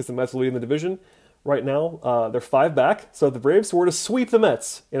ironic because the Mets are leading the division right now. They're 5 back, so if the Braves were to sweep the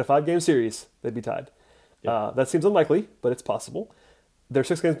Mets in a 5-game series, they'd be tied. Yep. That seems unlikely, but it's possible. They're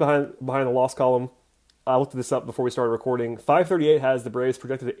 6 games behind the loss column. I looked this up before we started recording. 538 has the Braves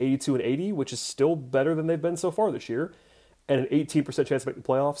projected at 82 and 80, which is still better than they've been so far this year, and an 18% chance to make the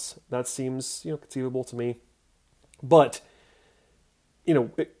playoffs. That seems conceivable to me. But we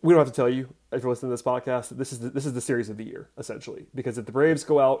don't have to tell you, if you're listening to this podcast, that this is the series of the year, essentially. Because if the Braves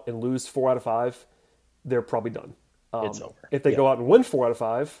go out and lose 4 out of 5, they're probably done. It's over. If they go out and win 4 out of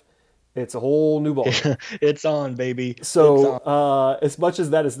 5, it's a whole new ball. It's on, baby. So as much as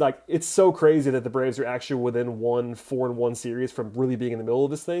that is it's so crazy that the Braves are actually within 4-1 series from really being in the middle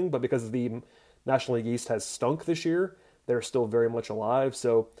of this thing. But because the National League East has stunk this year, they're still very much alive.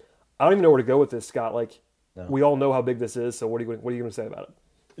 So I don't even know where to go with this, Scott. No. We all know how big this is. So what are you going to say about it?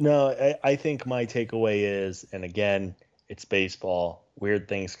 No, I think my takeaway is, and again, it's baseball. Weird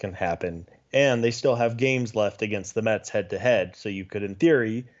things can happen. And they still have games left against the Mets head-to-head. So you could, in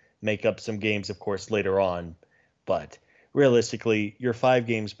theory, make up some games, of course, later on. But realistically, you're 5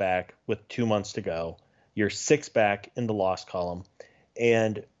 games back with 2 months to go. You're 6 back in the loss column.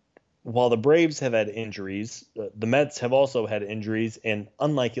 And while the Braves have had injuries, the Mets have also had injuries. And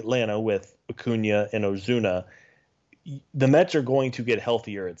unlike Atlanta with Acuna and Ozuna, the Mets are going to get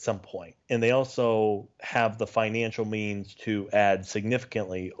healthier at some point. And they also have the financial means to add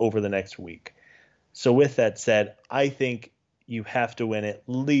significantly over the next week. So with that said, I think you have to win at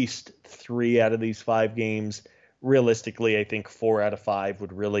least 3 out of these 5 games. Realistically, I think 4 out of 5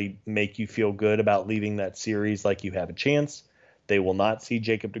 would really make you feel good about leaving that series like you have a chance. They will not see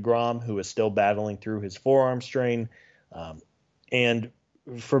Jacob deGrom, who is still battling through his forearm strain. And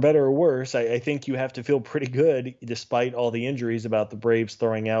for better or worse, I think you have to feel pretty good, despite all the injuries, about the Braves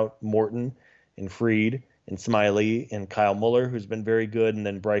throwing out Morton and Fried and Smiley and Kyle Muller, who's been very good, and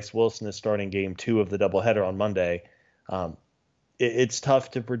then Bryce Wilson is starting game 2 of the doubleheader on Monday. It's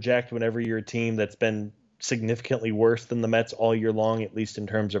tough to project whenever you're a team that's been significantly worse than the Mets all year long, at least in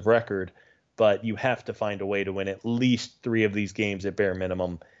terms of record. But you have to find a way to win at least 3 of these games at bare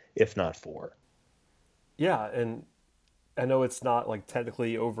minimum, if not 4. Yeah, and I know it's not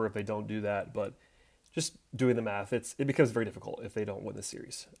technically over if they don't do that, but just doing the math, it becomes very difficult if they don't win the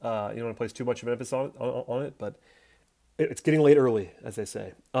series. You don't want to place too much of an emphasis on it, but it's getting late early, as they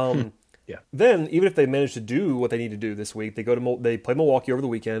say. Yeah. Then, even if they manage to do what they need to do this week, they play Milwaukee over the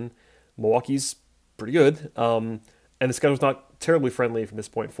weekend. Milwaukee's pretty good, and the schedule's not terribly friendly from this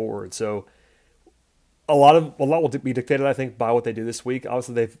point forward. So a lot will be dictated, I think, by what they do this week.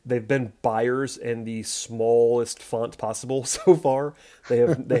 Obviously, they've been buyers in the smallest font possible so far.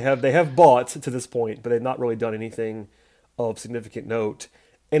 They have bought to this point, but they've not really done anything of significant note.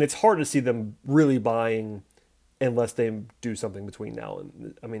 And it's hard to see them really buying unless they do something between now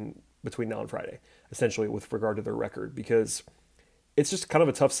and Friday, essentially, with regard to their record, because it's just kind of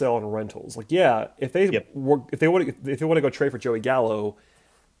a tough sell on rentals. If they want to go trade for Joey Gallo,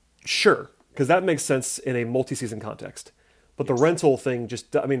 sure, because that makes sense in a multi-season context. But the rental thing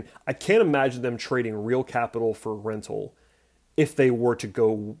I can't imagine them trading real capital for rental if they were to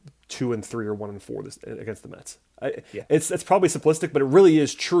go 2-3 or 1-4 against the Mets. It's probably simplistic, but it really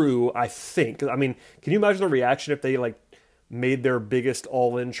is true, I think. Can you imagine the reaction if they made their biggest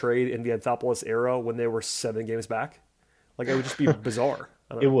all-in trade in the Anthopoulos era when they were 7 games back? It would just be bizarre.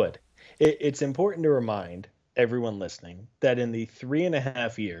 It would. It's important to remind everyone listening that in the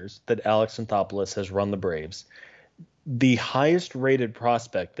 3.5 years that Alex Anthopoulos has run the Braves, the highest rated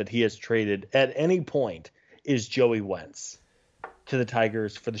prospect that he has traded at any point is Joey Wentz to the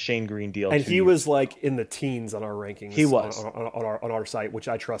Tigers for the Shane Green deal. And he was in the teens on our rankings. He was on our site, which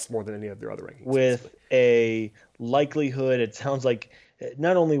I trust more than any of their other rankings. With a likelihood, it sounds like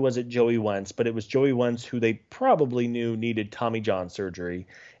not only was it Joey Wentz, but it was Joey Wentz who they probably knew needed Tommy John surgery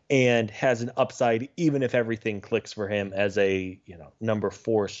and has an upside even if everything clicks for him as a number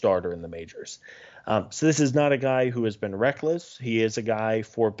 4 starter in the majors. So this is not a guy who has been reckless. He is a guy,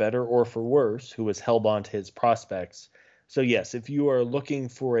 for better or for worse, who has held on to his prospects. So yes, if you are looking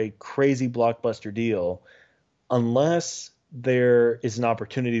for a crazy blockbuster deal, unless there is an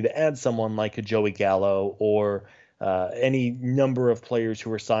opportunity to add someone like a Joey Gallo or any number of players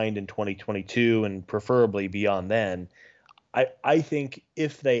who were signed in 2022 and preferably beyond then, I think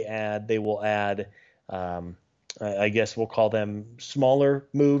if they will add, I guess we'll call them smaller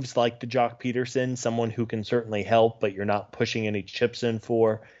moves like the Jock Peterson, someone who can certainly help, but you're not pushing any chips in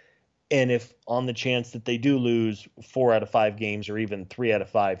for. And if on the chance that they do lose 4 out of 5 games or even 3 out of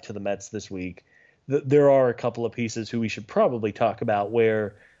 5 to the Mets this week, there are a couple of pieces who we should probably talk about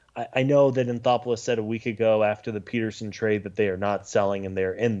where I know that Anthopoulos said a week ago after the Peterson trade that they are not selling and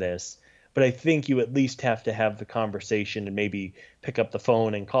they're in this, but I think you at least have to have the conversation and maybe pick up the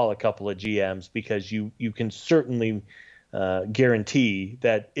phone and call a couple of GMs, because you can certainly guarantee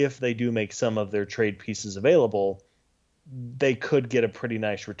that if they do make some of their trade pieces available, they could get a pretty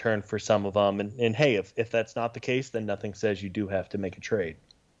nice return for some of them. And hey, if that's not the case, then nothing says you do have to make a trade.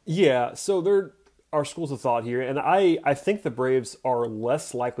 Yeah, so there are schools of thought here, and I think the Braves are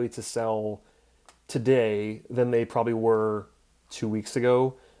less likely to sell today than they probably were 2 weeks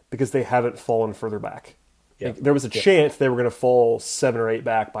ago, because they haven't fallen further back. Yeah. Like, there was a chance they were going to fall 7 or 8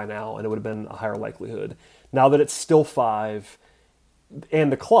 back by now, and it would have been a higher likelihood. Now that it's still 5,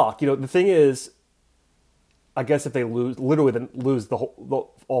 and the clock, the thing is, I guess if they lose the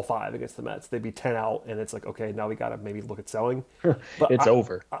all 5 against the Mets, they'd be 10 out, and it's like, okay, now we got to maybe look at selling. But it's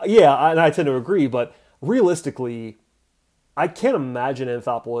over. And I tend to agree, but realistically, I can't imagine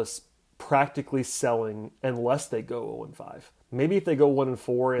Anthopoulos practically selling unless they go 0-5. Maybe if they go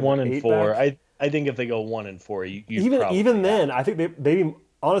 1-4 and 1-4, back, I think if they go 1-4, even then, I think they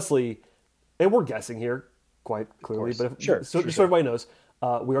honestly, and we're guessing here quite clearly, but just so everybody knows,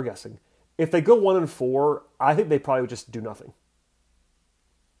 we are guessing. If they go 1-4, I think they probably would just do nothing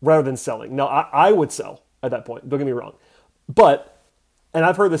rather than selling. Now, I would sell at that point. Don't get me wrong, but, and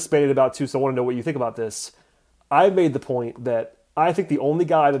I've heard this debated about too, so I want to know what you think about this. I've made the point that I think the only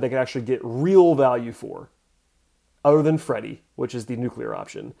guy that they can actually get real value for, other than Freddie, which is the nuclear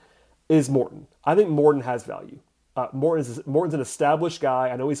option, is Morton. I think Morton has value. Morton's an established guy.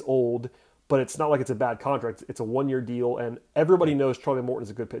 I know he's old, but it's not like it's a bad contract. It's a 1-year deal, and everybody knows Charlie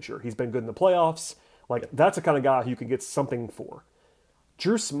Morton's a good pitcher. He's been good in the playoffs. Like, that's the kind of guy who you can get something for.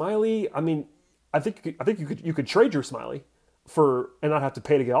 Drew Smyly, I mean, I think you could trade Drew Smyly and not have to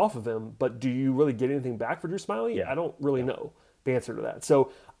pay to get off of him, but do you really get anything back for Drew Smyly? Yeah. I don't really know the answer to that.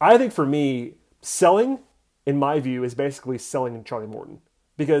 So I think for me, selling, in my view, is basically selling Charlie Morton.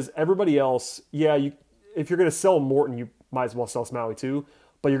 Because everybody else, if you're going to sell Morton, you might as well sell Smyly too,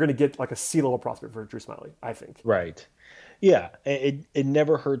 but you're going to get like a C-level prospect for Drew Smyly, I think. Right. Yeah, it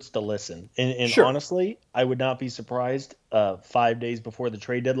never hurts to listen. And sure. Honestly, I would not be surprised 5 days before the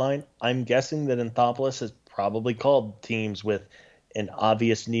trade deadline. I'm guessing that Anthopoulos has probably called teams with an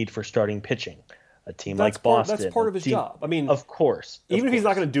obvious need for starting pitching. A team like Boston. That's part of his job. I mean, of course. Even if he's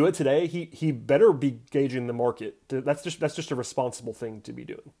not going to do it today, he better be gauging the market. That's just a responsible thing to be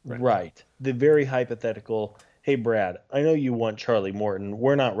doing. Right. The very hypothetical, hey, Brad, I know you want Charlie Morton.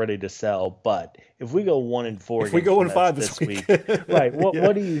 We're not ready to sell, but if we go 1-4, if we go 1-5 this week, right?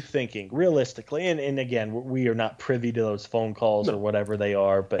 What are you thinking realistically? And again, we are not privy to those phone calls or whatever they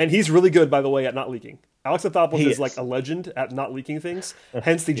are. But he's really good, by the way, at not leaking. Alex Anthopoulos is like a legend at not leaking things.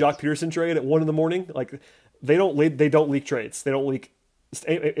 Hence the Jock Peterson trade at 1 a.m. Like, they don't leak trades. They don't leak.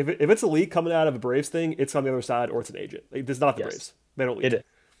 If it's a leak coming out of a Braves thing, it's on the other side or it's an agent. It's not the Braves. They don't leak. It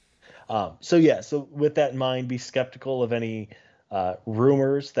is. So with that in mind, be skeptical of any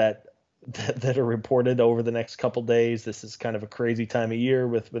rumors that are reported over the next couple days. This is kind of a crazy time of year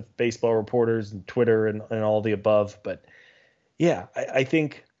with baseball reporters and Twitter and all the above. But yeah, I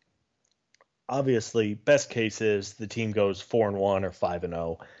think obviously best case is the team goes 4-1 or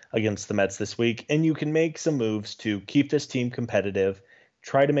 5-0 against the Mets this week, and you can make some moves to keep this team competitive,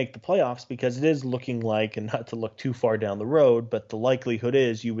 try to make the playoffs, because it is looking like, and not to look too far down the road, but the likelihood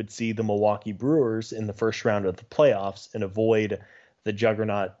is you would see the Milwaukee Brewers in the first round of the playoffs and avoid the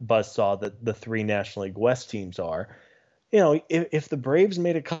juggernaut buzzsaw that the 3 National League West teams are. If the Braves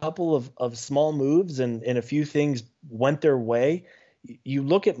made a couple of small moves and a few things went their way, you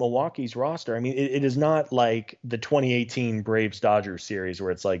look at Milwaukee's roster. I mean, it is not like the 2018 Braves-Dodgers series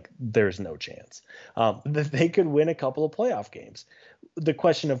where it's like there's no chance. They could win a couple of playoff games. The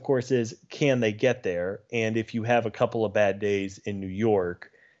question, of course, is can they get there? And if you have a couple of bad days in New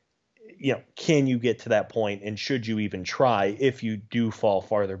York, can you get to that point? And should you even try if you do fall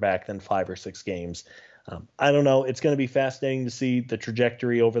farther back than 5 or 6 games? I don't know. It's going to be fascinating to see the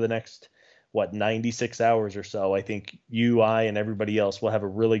trajectory over the next 96 hours or so. I think I, and everybody else will have a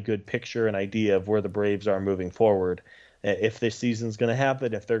really good picture and idea of where the Braves are moving forward. If this season's going to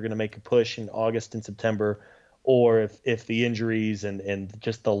happen, if they're going to make a push in August and September, or if the injuries and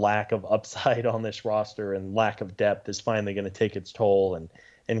just the lack of upside on this roster and lack of depth is finally going to take its toll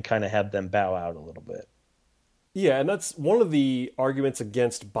and kind of have them bow out a little bit. Yeah, and that's one of the arguments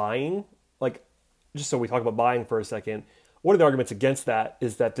against buying. Like, just so we talk about buying for a second, one of the arguments against that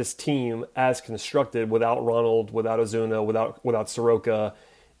is that this team, as constructed, without Ronald, without Ozuna, without Soroka,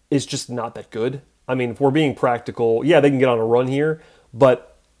 is just not that good. I mean, if we're being practical, yeah, they can get on a run here,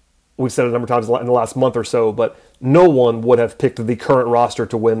 but we've said it a number of times in the last month or so, but no one would have picked the current roster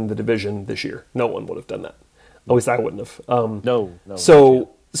to win the division this year. No one would have done that. At least I wouldn't have. No.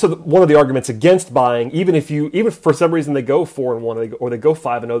 So one of the arguments against buying, even if for some reason they go 4-1 or they go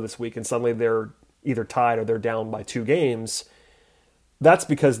 5-0 this week, and suddenly they're either tied or they're down by 2 games, that's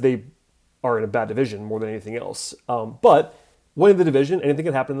because they are in a bad division more than anything else. But winning the division, anything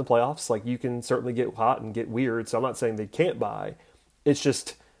can happen in the playoffs. Like, you can certainly get hot and get weird. So I'm not saying they can't buy. It's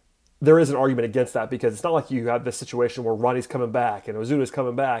just, there is an argument against that, because it's not like you have this situation where Ronnie's coming back and Ozuna's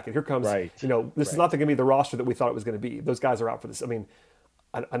coming back and here comes, this is not going to be the roster that we thought it was going to be. Those guys are out for this. I mean,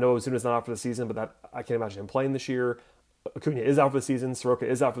 I know Ozuna's not out for the season, but that I can't imagine him playing this year. Acuna is out for the season. Soroka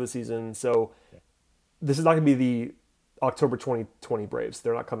is out for the season. So this is not going to be the October 2020 Braves.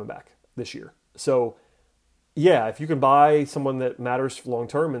 They're not coming back this year. So yeah, if you can buy someone that matters long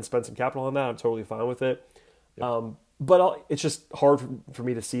term and spend some capital on that, I'm totally fine with it. Yep. But it's just hard for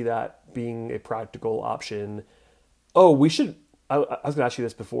me to see that being a practical option. Oh, I was going to ask you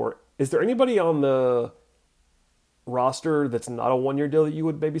this before. Is there anybody on the roster that's not a 1-year deal that you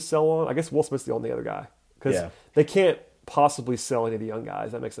would maybe sell on? I guess Will Smith's the only other guy, because they can't possibly sell any of the young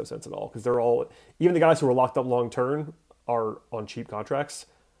guys. That makes no sense at all, because they're all, even the guys who are locked up long term are on cheap contracts.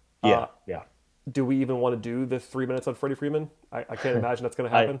 Yeah. Do we even want to do the 3 minutes on Freddie Freeman? I can't imagine that's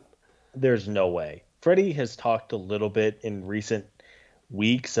going to happen. There's no way. Freddie has talked a little bit in recent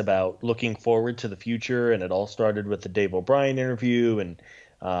weeks about looking forward to the future, and it all started with the Dave O'Brien interview. And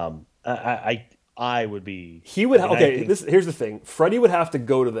I would be. He would. Here's the thing. Freddie would have to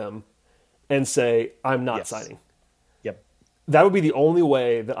go to them and say, "I'm not signing." Yep. That would be the only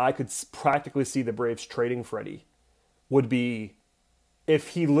way that I could practically see the Braves trading Freddie. Would be if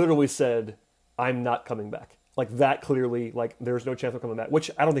he literally said, "I'm not coming back." Like that, clearly, like there's no chance of coming back, which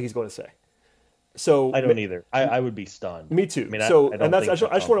I don't think he's going to say. So I don't either. I would be stunned. Me too. I mean, I just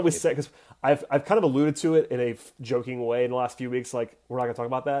want to always say, because I've kind of alluded to it in a joking way in the last few weeks. Like, we're not going to talk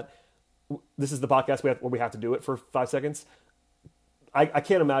about that. This is the podcast where we have to do it for 5 seconds. I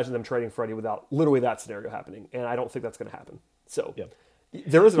can't imagine them trading Freddie without literally that scenario happening, and I don't think that's going to happen. So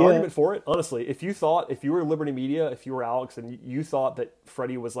there is an argument for it. Honestly, if you were Liberty Media, if you were Alex, and you thought that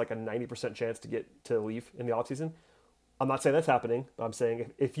Freddie was like a 90% chance to get to leave in the offseason, I'm not saying that's happening, but I'm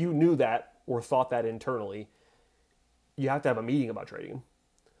saying if you knew that or thought that internally, you have to have a meeting about trading him.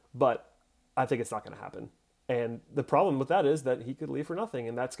 But I think it's not going to happen. And the problem with that is that he could leave for nothing,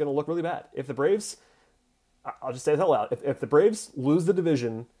 and that's going to look really bad. If the Braves, I'll just say it out loud, if the Braves lose the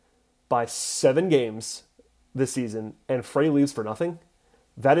division by 7 games this season and Freddie leaves for nothing,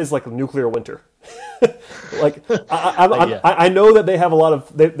 that is like a nuclear winter. Like, I know that they have a lot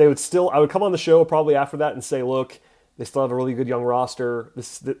of, they would still, I would come on the show probably after that and say, look, they still have a really good young roster.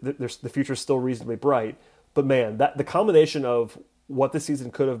 The future is still reasonably bright. But man, the combination of what this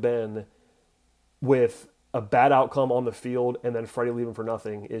season could have been with a bad outcome on the field and then Freddie leaving for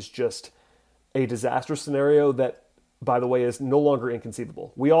nothing is just a disastrous scenario that, by the way, is no longer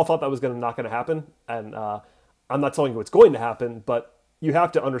inconceivable. We all thought that was not going to happen, and I'm not telling you it's going to happen, but you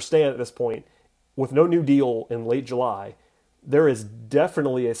have to understand at this point, with no new deal in late July, there is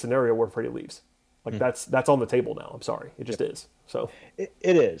definitely a scenario where Freddie leaves. Like that's on the table now. I'm sorry, it just is. So it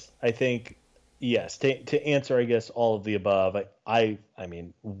is. I think yes. To answer, I guess all of the above. I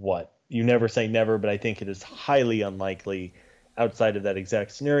mean, what you never say never, but I think it is highly unlikely, outside of that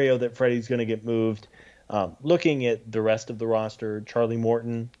exact scenario, that Freddie's going to get moved. Looking at the rest of the roster, Charlie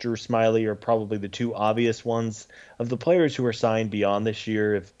Morton, Drew Smyly are probably the 2 obvious ones of the players who are signed beyond this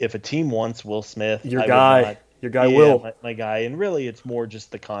year. If a team wants Will Smith, your guy Will, my guy, and really it's more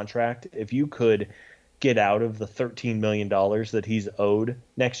just the contract. If you could get out of the $13 million that he's owed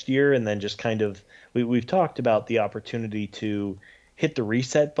next year, and then just kind of, we've talked about the opportunity to hit the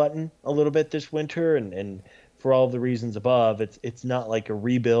reset button a little bit this winter, and for all of the reasons above, it's not like a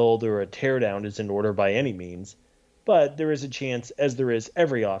rebuild or a teardown is in order by any means, but there is a chance, as there is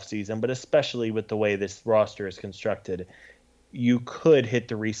every offseason, but especially with the way this roster is constructed, you could hit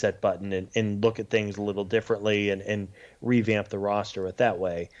the reset button and look at things a little differently and revamp the roster it that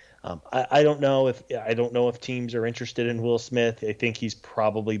way. I don't know if teams are interested in Will Smith. I think he's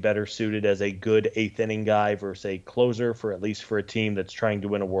probably better suited as a good 8th inning guy versus a closer, for at least for a team that's trying to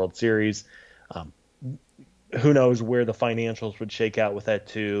win a World Series. Who knows where the financials would shake out with that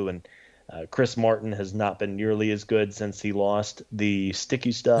too. And Chris Martin has not been nearly as good since he lost the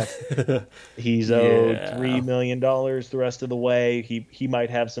sticky stuff. He's owed $3 million the rest of the way. He might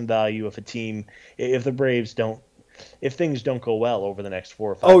have some value if if things don't go well over the next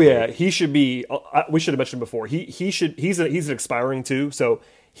 4 or 5 days. He should be. We should have mentioned before. He's an expiring too, so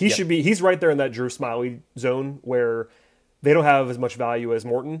should be. He's right there in that Drew Smyly zone where they don't have as much value as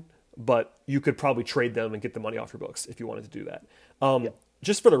Morton, but you could probably trade them and get the money off your books if you wanted to do that.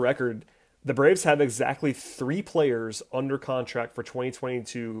 Just for the record, the Braves have exactly 3 players under contract for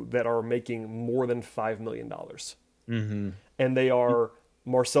 2022 that are making more than $5 million. Mm-hmm. And they are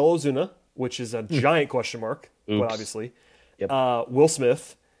Marcell Ozuna, which is a giant question mark, quite obviously, Will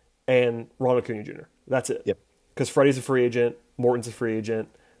Smith, and Ronald Acuna Jr. That's it. Yep. Because Freddie's a free agent, Morton's a free agent.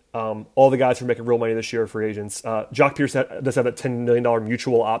 All the guys who are making real money this year are free agents. Jock Pierce does have that $10 million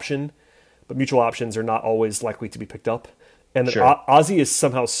mutual option, but mutual options are not always likely to be picked up. And then Ozzy is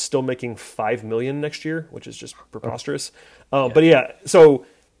somehow still making $5 million next year, which is just preposterous. But yeah, so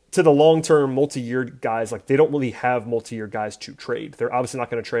to the long-term multi-year guys, like they don't really have multi-year guys to trade. They're obviously not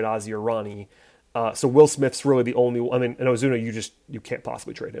going to trade Ozzy or Ronnie. So Will Smith's really the only one. I mean, and Ozuna, you can't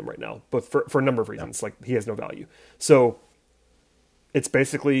possibly trade him right now, but for a number of reasons, like he has no value. So it's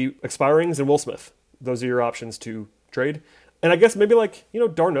basically expirings and Will Smith. Those are your options to trade. And I guess maybe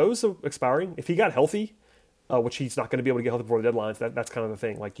Darno's expiring. If he got healthy, which he's not going to be able to get healthy before the deadlines, that's kind of the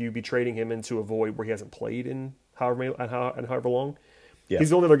thing. Like you'd be trading him into a void where he hasn't played in however long. Yeah.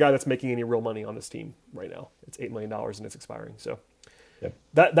 He's the only other guy that's making any real money on this team right now. It's $8 million and it's expiring. So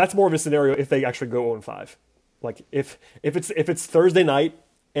that's more of a scenario if they actually go 0-5. Like if it's Thursday night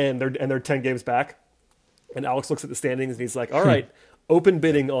and they're 10 games back, and Alex looks at the standings and he's like, all right, open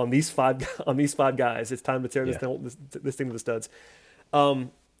bidding on these five guys. It's time to tear this thing to the studs.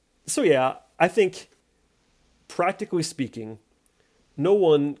 So yeah, I think practically speaking, no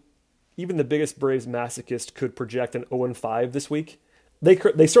one, even the biggest Braves masochist, could project an 0-5 this week. They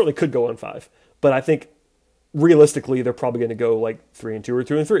certainly could go 0-5, but I think realistically they're probably going to go like 3-2 or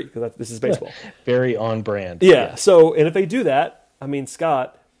 2-3 because this is baseball. Very on brand. Yeah. So, and if they do that, I mean,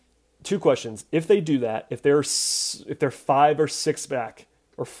 Scott, 2 questions. If they do that, if they're 5 or 6 back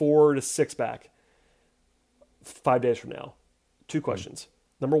or 4 to 6 back 5 days from now, 2 questions.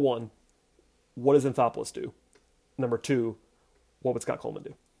 Number 1, what does Anthopoulos do? Number 2, what would Scott Coleman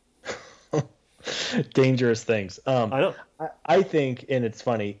do? Dangerous things. I know. I think, and it's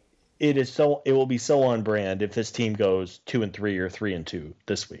funny, it will be so on brand if this team goes 2-3 or 3-2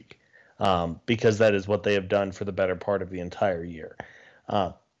 this week, because that is what they have done for the better part of the entire year.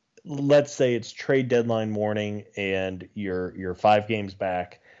 Let's say it's trade deadline morning and you're 5 games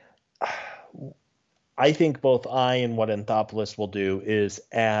back. I think both I and what Anthopoulos will do is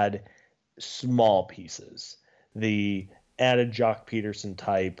add small pieces. The added Jock Peterson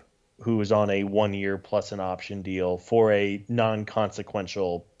type, who is on a 1-year plus an option deal for a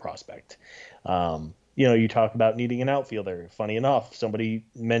non-consequential prospect. You talk about needing an outfielder. Funny enough, somebody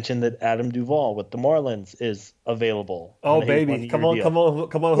mentioned that Adam Duvall with the Marlins is available. Oh, baby. Come on,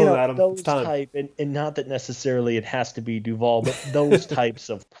 Adam. Those it's time. Type, and not that necessarily it has to be Duvall, but those types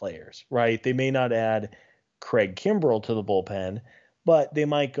of players, right? They may not add Craig Kimbrell to the bullpen, but they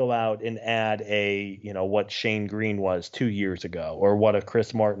might go out and add what Shane Green was 2 years ago or what a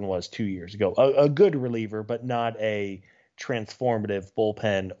Chris Martin was 2 years ago. A good reliever, but not a transformative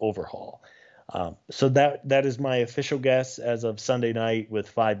bullpen overhaul. So that is my official guess as of Sunday night with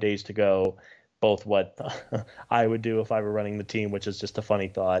 5 days to go, both what I would do if I were running the team, which is just a funny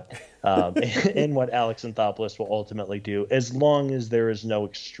thought, and what Alex Anthopoulos will ultimately do, as long as there is no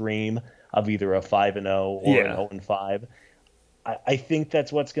extreme of either a 5-0 or an 0-5. I think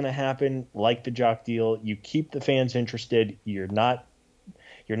that's what's going to happen. Like the Jock deal, you keep the fans interested. You're not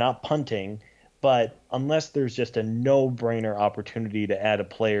punting, but unless there's just a no-brainer opportunity to add a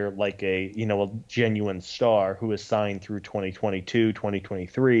player like a genuine star who is signed through 2022,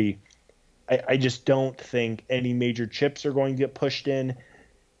 2023, I just don't think any major chips are going to get pushed in.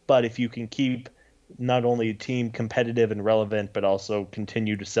 But if you can keep not only a team competitive and relevant, but also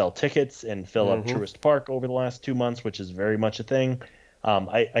continue to sell tickets and fill up Truist Park over the last 2 months, which is very much a thing.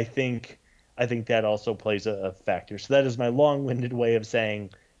 I think that also plays a factor. So that is my long-winded way of saying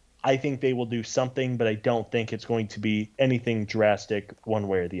I think they will do something, but I don't think it's going to be anything drastic one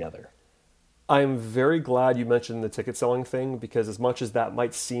way or the other. I'm very glad you mentioned the ticket selling thing, because as much as that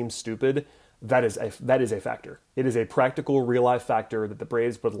might seem stupid, that is a factor. It is a practical, real-life factor that the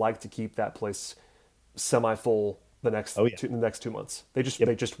Braves would like to keep that place semi-full the next 2 months. They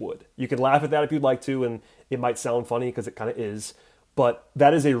just would. You can laugh at that if you'd like to, and it might sound funny because it kind of is, but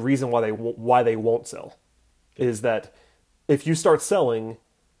that is a reason why they won't sell. Is that if you start selling,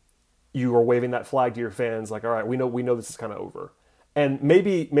 you are waving that flag to your fans, like, all right, we know this is kind of over. And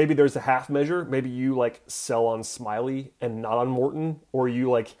maybe there's a half measure. Maybe you sell on Smiley and not on Morton, or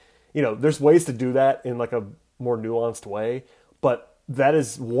you there's ways to do that in a more nuanced way, but that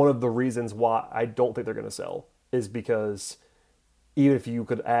is one of the reasons why I don't think they're going to sell, is because even if you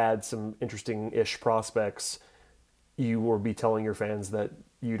could add some interesting-ish prospects, you will be telling your fans that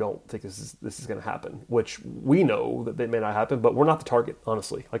you don't think this is going to happen, which we know that may not happen, but we're not the target,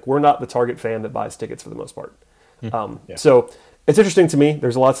 honestly. Like, we're not the target fan that buys tickets for the most part. So it's interesting to me.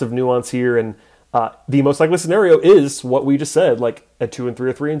 There's lots of nuance here, and the most likely scenario is what we just said, like a 2-3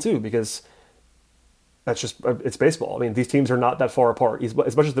 or 3-2, because that's just, it's baseball. I mean, these teams are not that far apart. As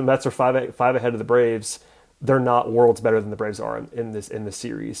much as the Mets are five ahead of the Braves, they're not worlds better than the Braves are in this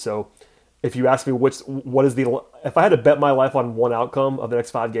series. So if you ask me if I had to bet my life on one outcome of the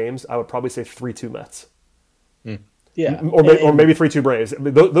next 5 games, I would probably say 3-2 Mets. Yeah, or maybe 3-2 Braves. I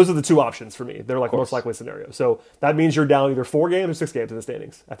mean, those are the two options for me. They're like most likely scenario. So that means you're down either 4 games or 6 games in the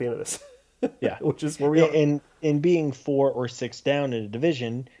standings at the end of this. Yeah, which is where we are. And being 4 or 6 down in a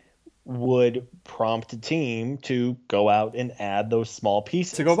division would prompt a team to go out and add those small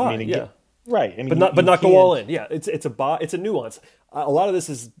pieces to go buy. Right. I mean, but not go all in. Yeah, it's a buy. It's a nuance. A lot of this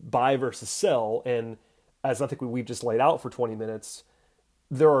is buy versus sell, and as I think we've just laid out for 20 minutes,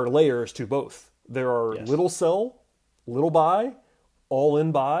 there are layers to both. There are little sell, little buy, all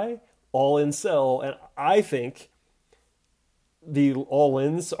in sell, and I think the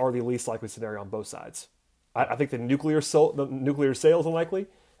all-ins are the least likely scenario on both sides. I think the nuclear sale is unlikely,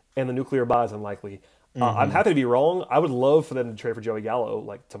 and the nuclear buy is unlikely. I'm happy to be wrong. I would love for them to trade for Joey Gallo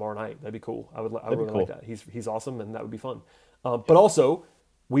like tomorrow night. That'd be cool. I would really like that. He's awesome, and that would be fun. But also,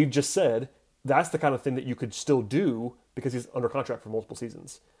 we've just said that's the kind of thing that you could still do because he's under contract for multiple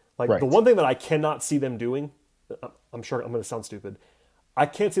seasons. Like the one thing that I cannot see them doing, I'm sure I'm going to sound stupid, I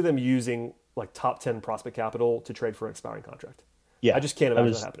can't see them using like top 10 prospect capital to trade for an expiring contract. Yeah, I just can't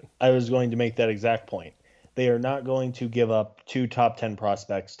imagine that happening. I was going to make that exact point. They are not going to give up 2 top 10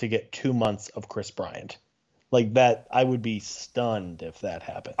 prospects to get 2 months of Chris Bryant. Like that, I would be stunned if that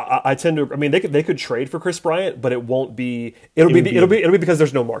happened. I tend to. I mean, they could trade for Chris Bryant, but it won't be. It'll be because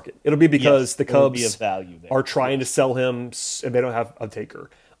there's no market. It'll be because the Cubs are trying to sell him, and they don't have a taker.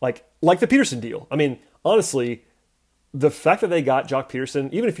 Like the Peterson deal. I mean, honestly, the fact that they got Jock Peterson,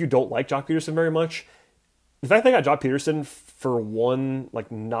 even if you don't like Jock Peterson very much, the fact they got Jock Peterson for one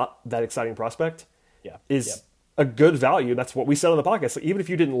like not that exciting prospect, is a good value. That's what we said on the podcast. Like, even if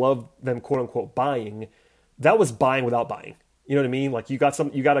you didn't love them, quote unquote, buying. That was buying without buying. You know what I mean? Like you got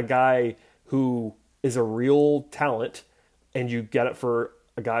a guy who is a real talent, and you get it for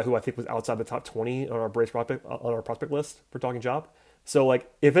a guy who I think was outside the top 20 on our prospect list for talking job. So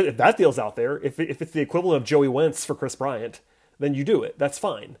like if that deal's out there, if it's the equivalent of Joey Wentz for Chris Bryant, then you do it. That's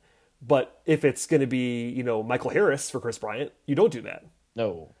fine. But if it's going to be Michael Harris for Chris Bryant, you don't do that.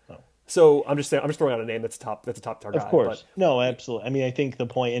 No. So I'm just throwing out a name that's a top tier guy. Of course. No, absolutely. I mean, I think the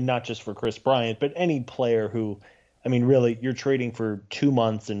point, and not just for Chris Bryant, but any player who, I mean, really, you're trading for 2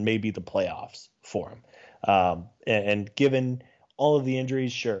 months and maybe the playoffs for him. And given all of the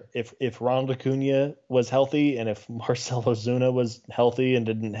injuries, sure. If Ronald Acuna was healthy, and if Marcell Ozuna was healthy and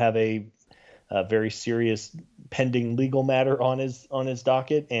didn't have a very serious pending legal matter on his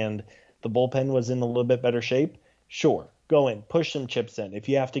docket, and the bullpen was in a little bit better shape, sure. Go in, push some chips in. If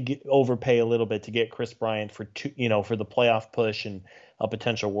you have to overpay a little bit to get Chris Bryant for for the playoff push and a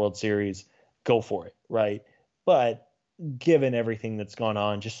potential World Series, go for it, right? But given everything that's gone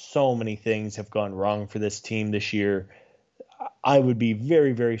on, just so many things have gone wrong for this team this year. I would be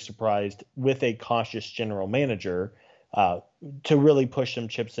very, very surprised with a cautious general manager to really push some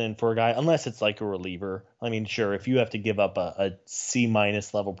chips in for a guy, unless it's like a reliever. I mean, sure, if you have to give up a C-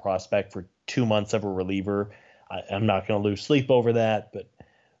 level prospect for 2 months of a reliever, I'm not going to lose sleep over that, but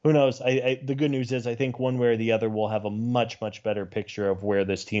who knows? The good news is I think one way or the other we'll have a much, much better picture of where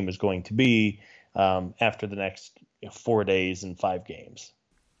this team is going to be after the next 4 days and 5 games.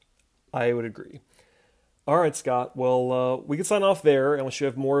 I would agree. All right, Scott. Well, we can sign off there unless you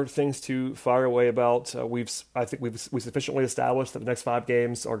have more things to fire away about. I think we've sufficiently established that the next 5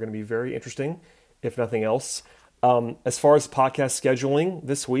 games are going to be very interesting, if nothing else. As far as podcast scheduling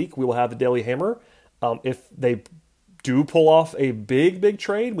this week, we will have the Daily Hammer. If they do pull off a big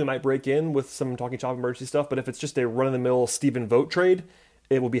trade, we might break in with some Talking Chop emergency stuff. But if it's just a run-of-the-mill Stephen Vogt trade,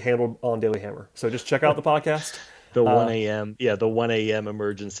 it will be handled on Daily Hammer. So just check out the podcast. The 1 a.m. The 1 a.m.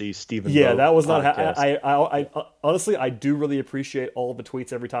 emergency Stephen Vogt. Yeah, that was not. I honestly, I do really appreciate all the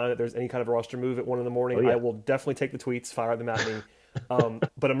tweets every time that there's any kind of roster move at 1 a.m. Oh, yeah. I will definitely take the tweets, fire them at me.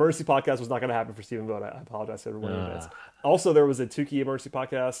 But emergency podcast was not going to happen for Stephen Vogt. I apologize to everyone in advance. Also, there was a Touki emergency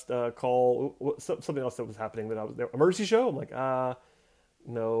podcast call. Something else that was happening that I was there. Emergency show. I'm like,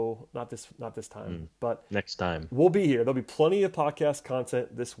 no, not this time. But next time we'll be here. There'll be plenty of podcast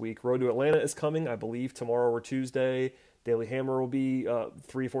content this week. Road to Atlanta is coming, I believe, tomorrow or Tuesday. Daily Hammer will be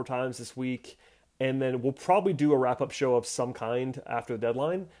 3 or 4 times this week. And then we'll probably do a wrap-up show of some kind after the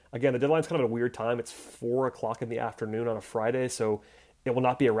deadline. Again, the deadline's kind of a weird time. It's 4 o'clock in the afternoon on a Friday, so It will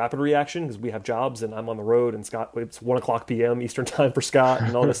not be a rapid reaction because we have jobs and I'm on the road, and Scott, it's 1:00 p.m. Eastern time for Scott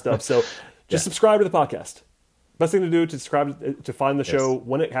and all this stuff. So just subscribe to the podcast. Best thing to do to subscribe to find the show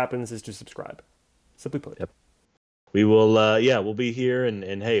when it happens is to subscribe. Simply put. Yep. We will, we'll be here,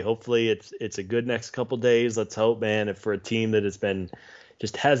 and hey, hopefully it's a good next couple days. Let's hope, man. If for a team that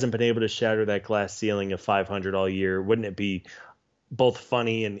hasn't been able to shatter that glass ceiling of 500 all year, wouldn't it be both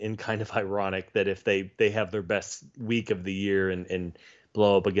funny and kind of ironic that if they have their best week of the year and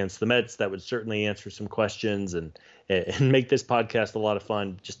blow up against the Mets, that would certainly answer some questions and make this podcast a lot of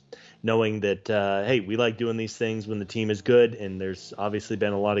fun. Just knowing that, hey, we like doing these things when the team is good, and there's obviously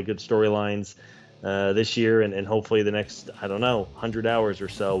been a lot of good storylines this year, and hopefully the next, 100 hours or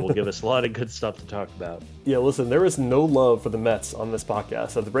so will give us a lot of good stuff to talk about. Yeah, listen, there is no love for the Mets on this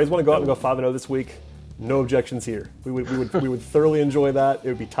podcast. So if the Braves want to go out and go 5-0 this week, no objections here. We would thoroughly enjoy that. It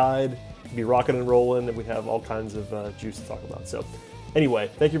would be tied, it'd be rocking and rolling, and we'd have all kinds of juice to talk about. So anyway,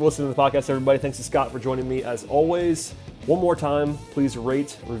 thank you for listening to the podcast, everybody. Thanks to Scott for joining me as always. One more time, please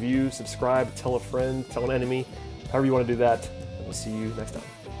rate, review, subscribe, tell a friend, tell an enemy, however you want to do that, and we'll see you next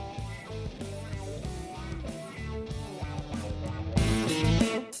time.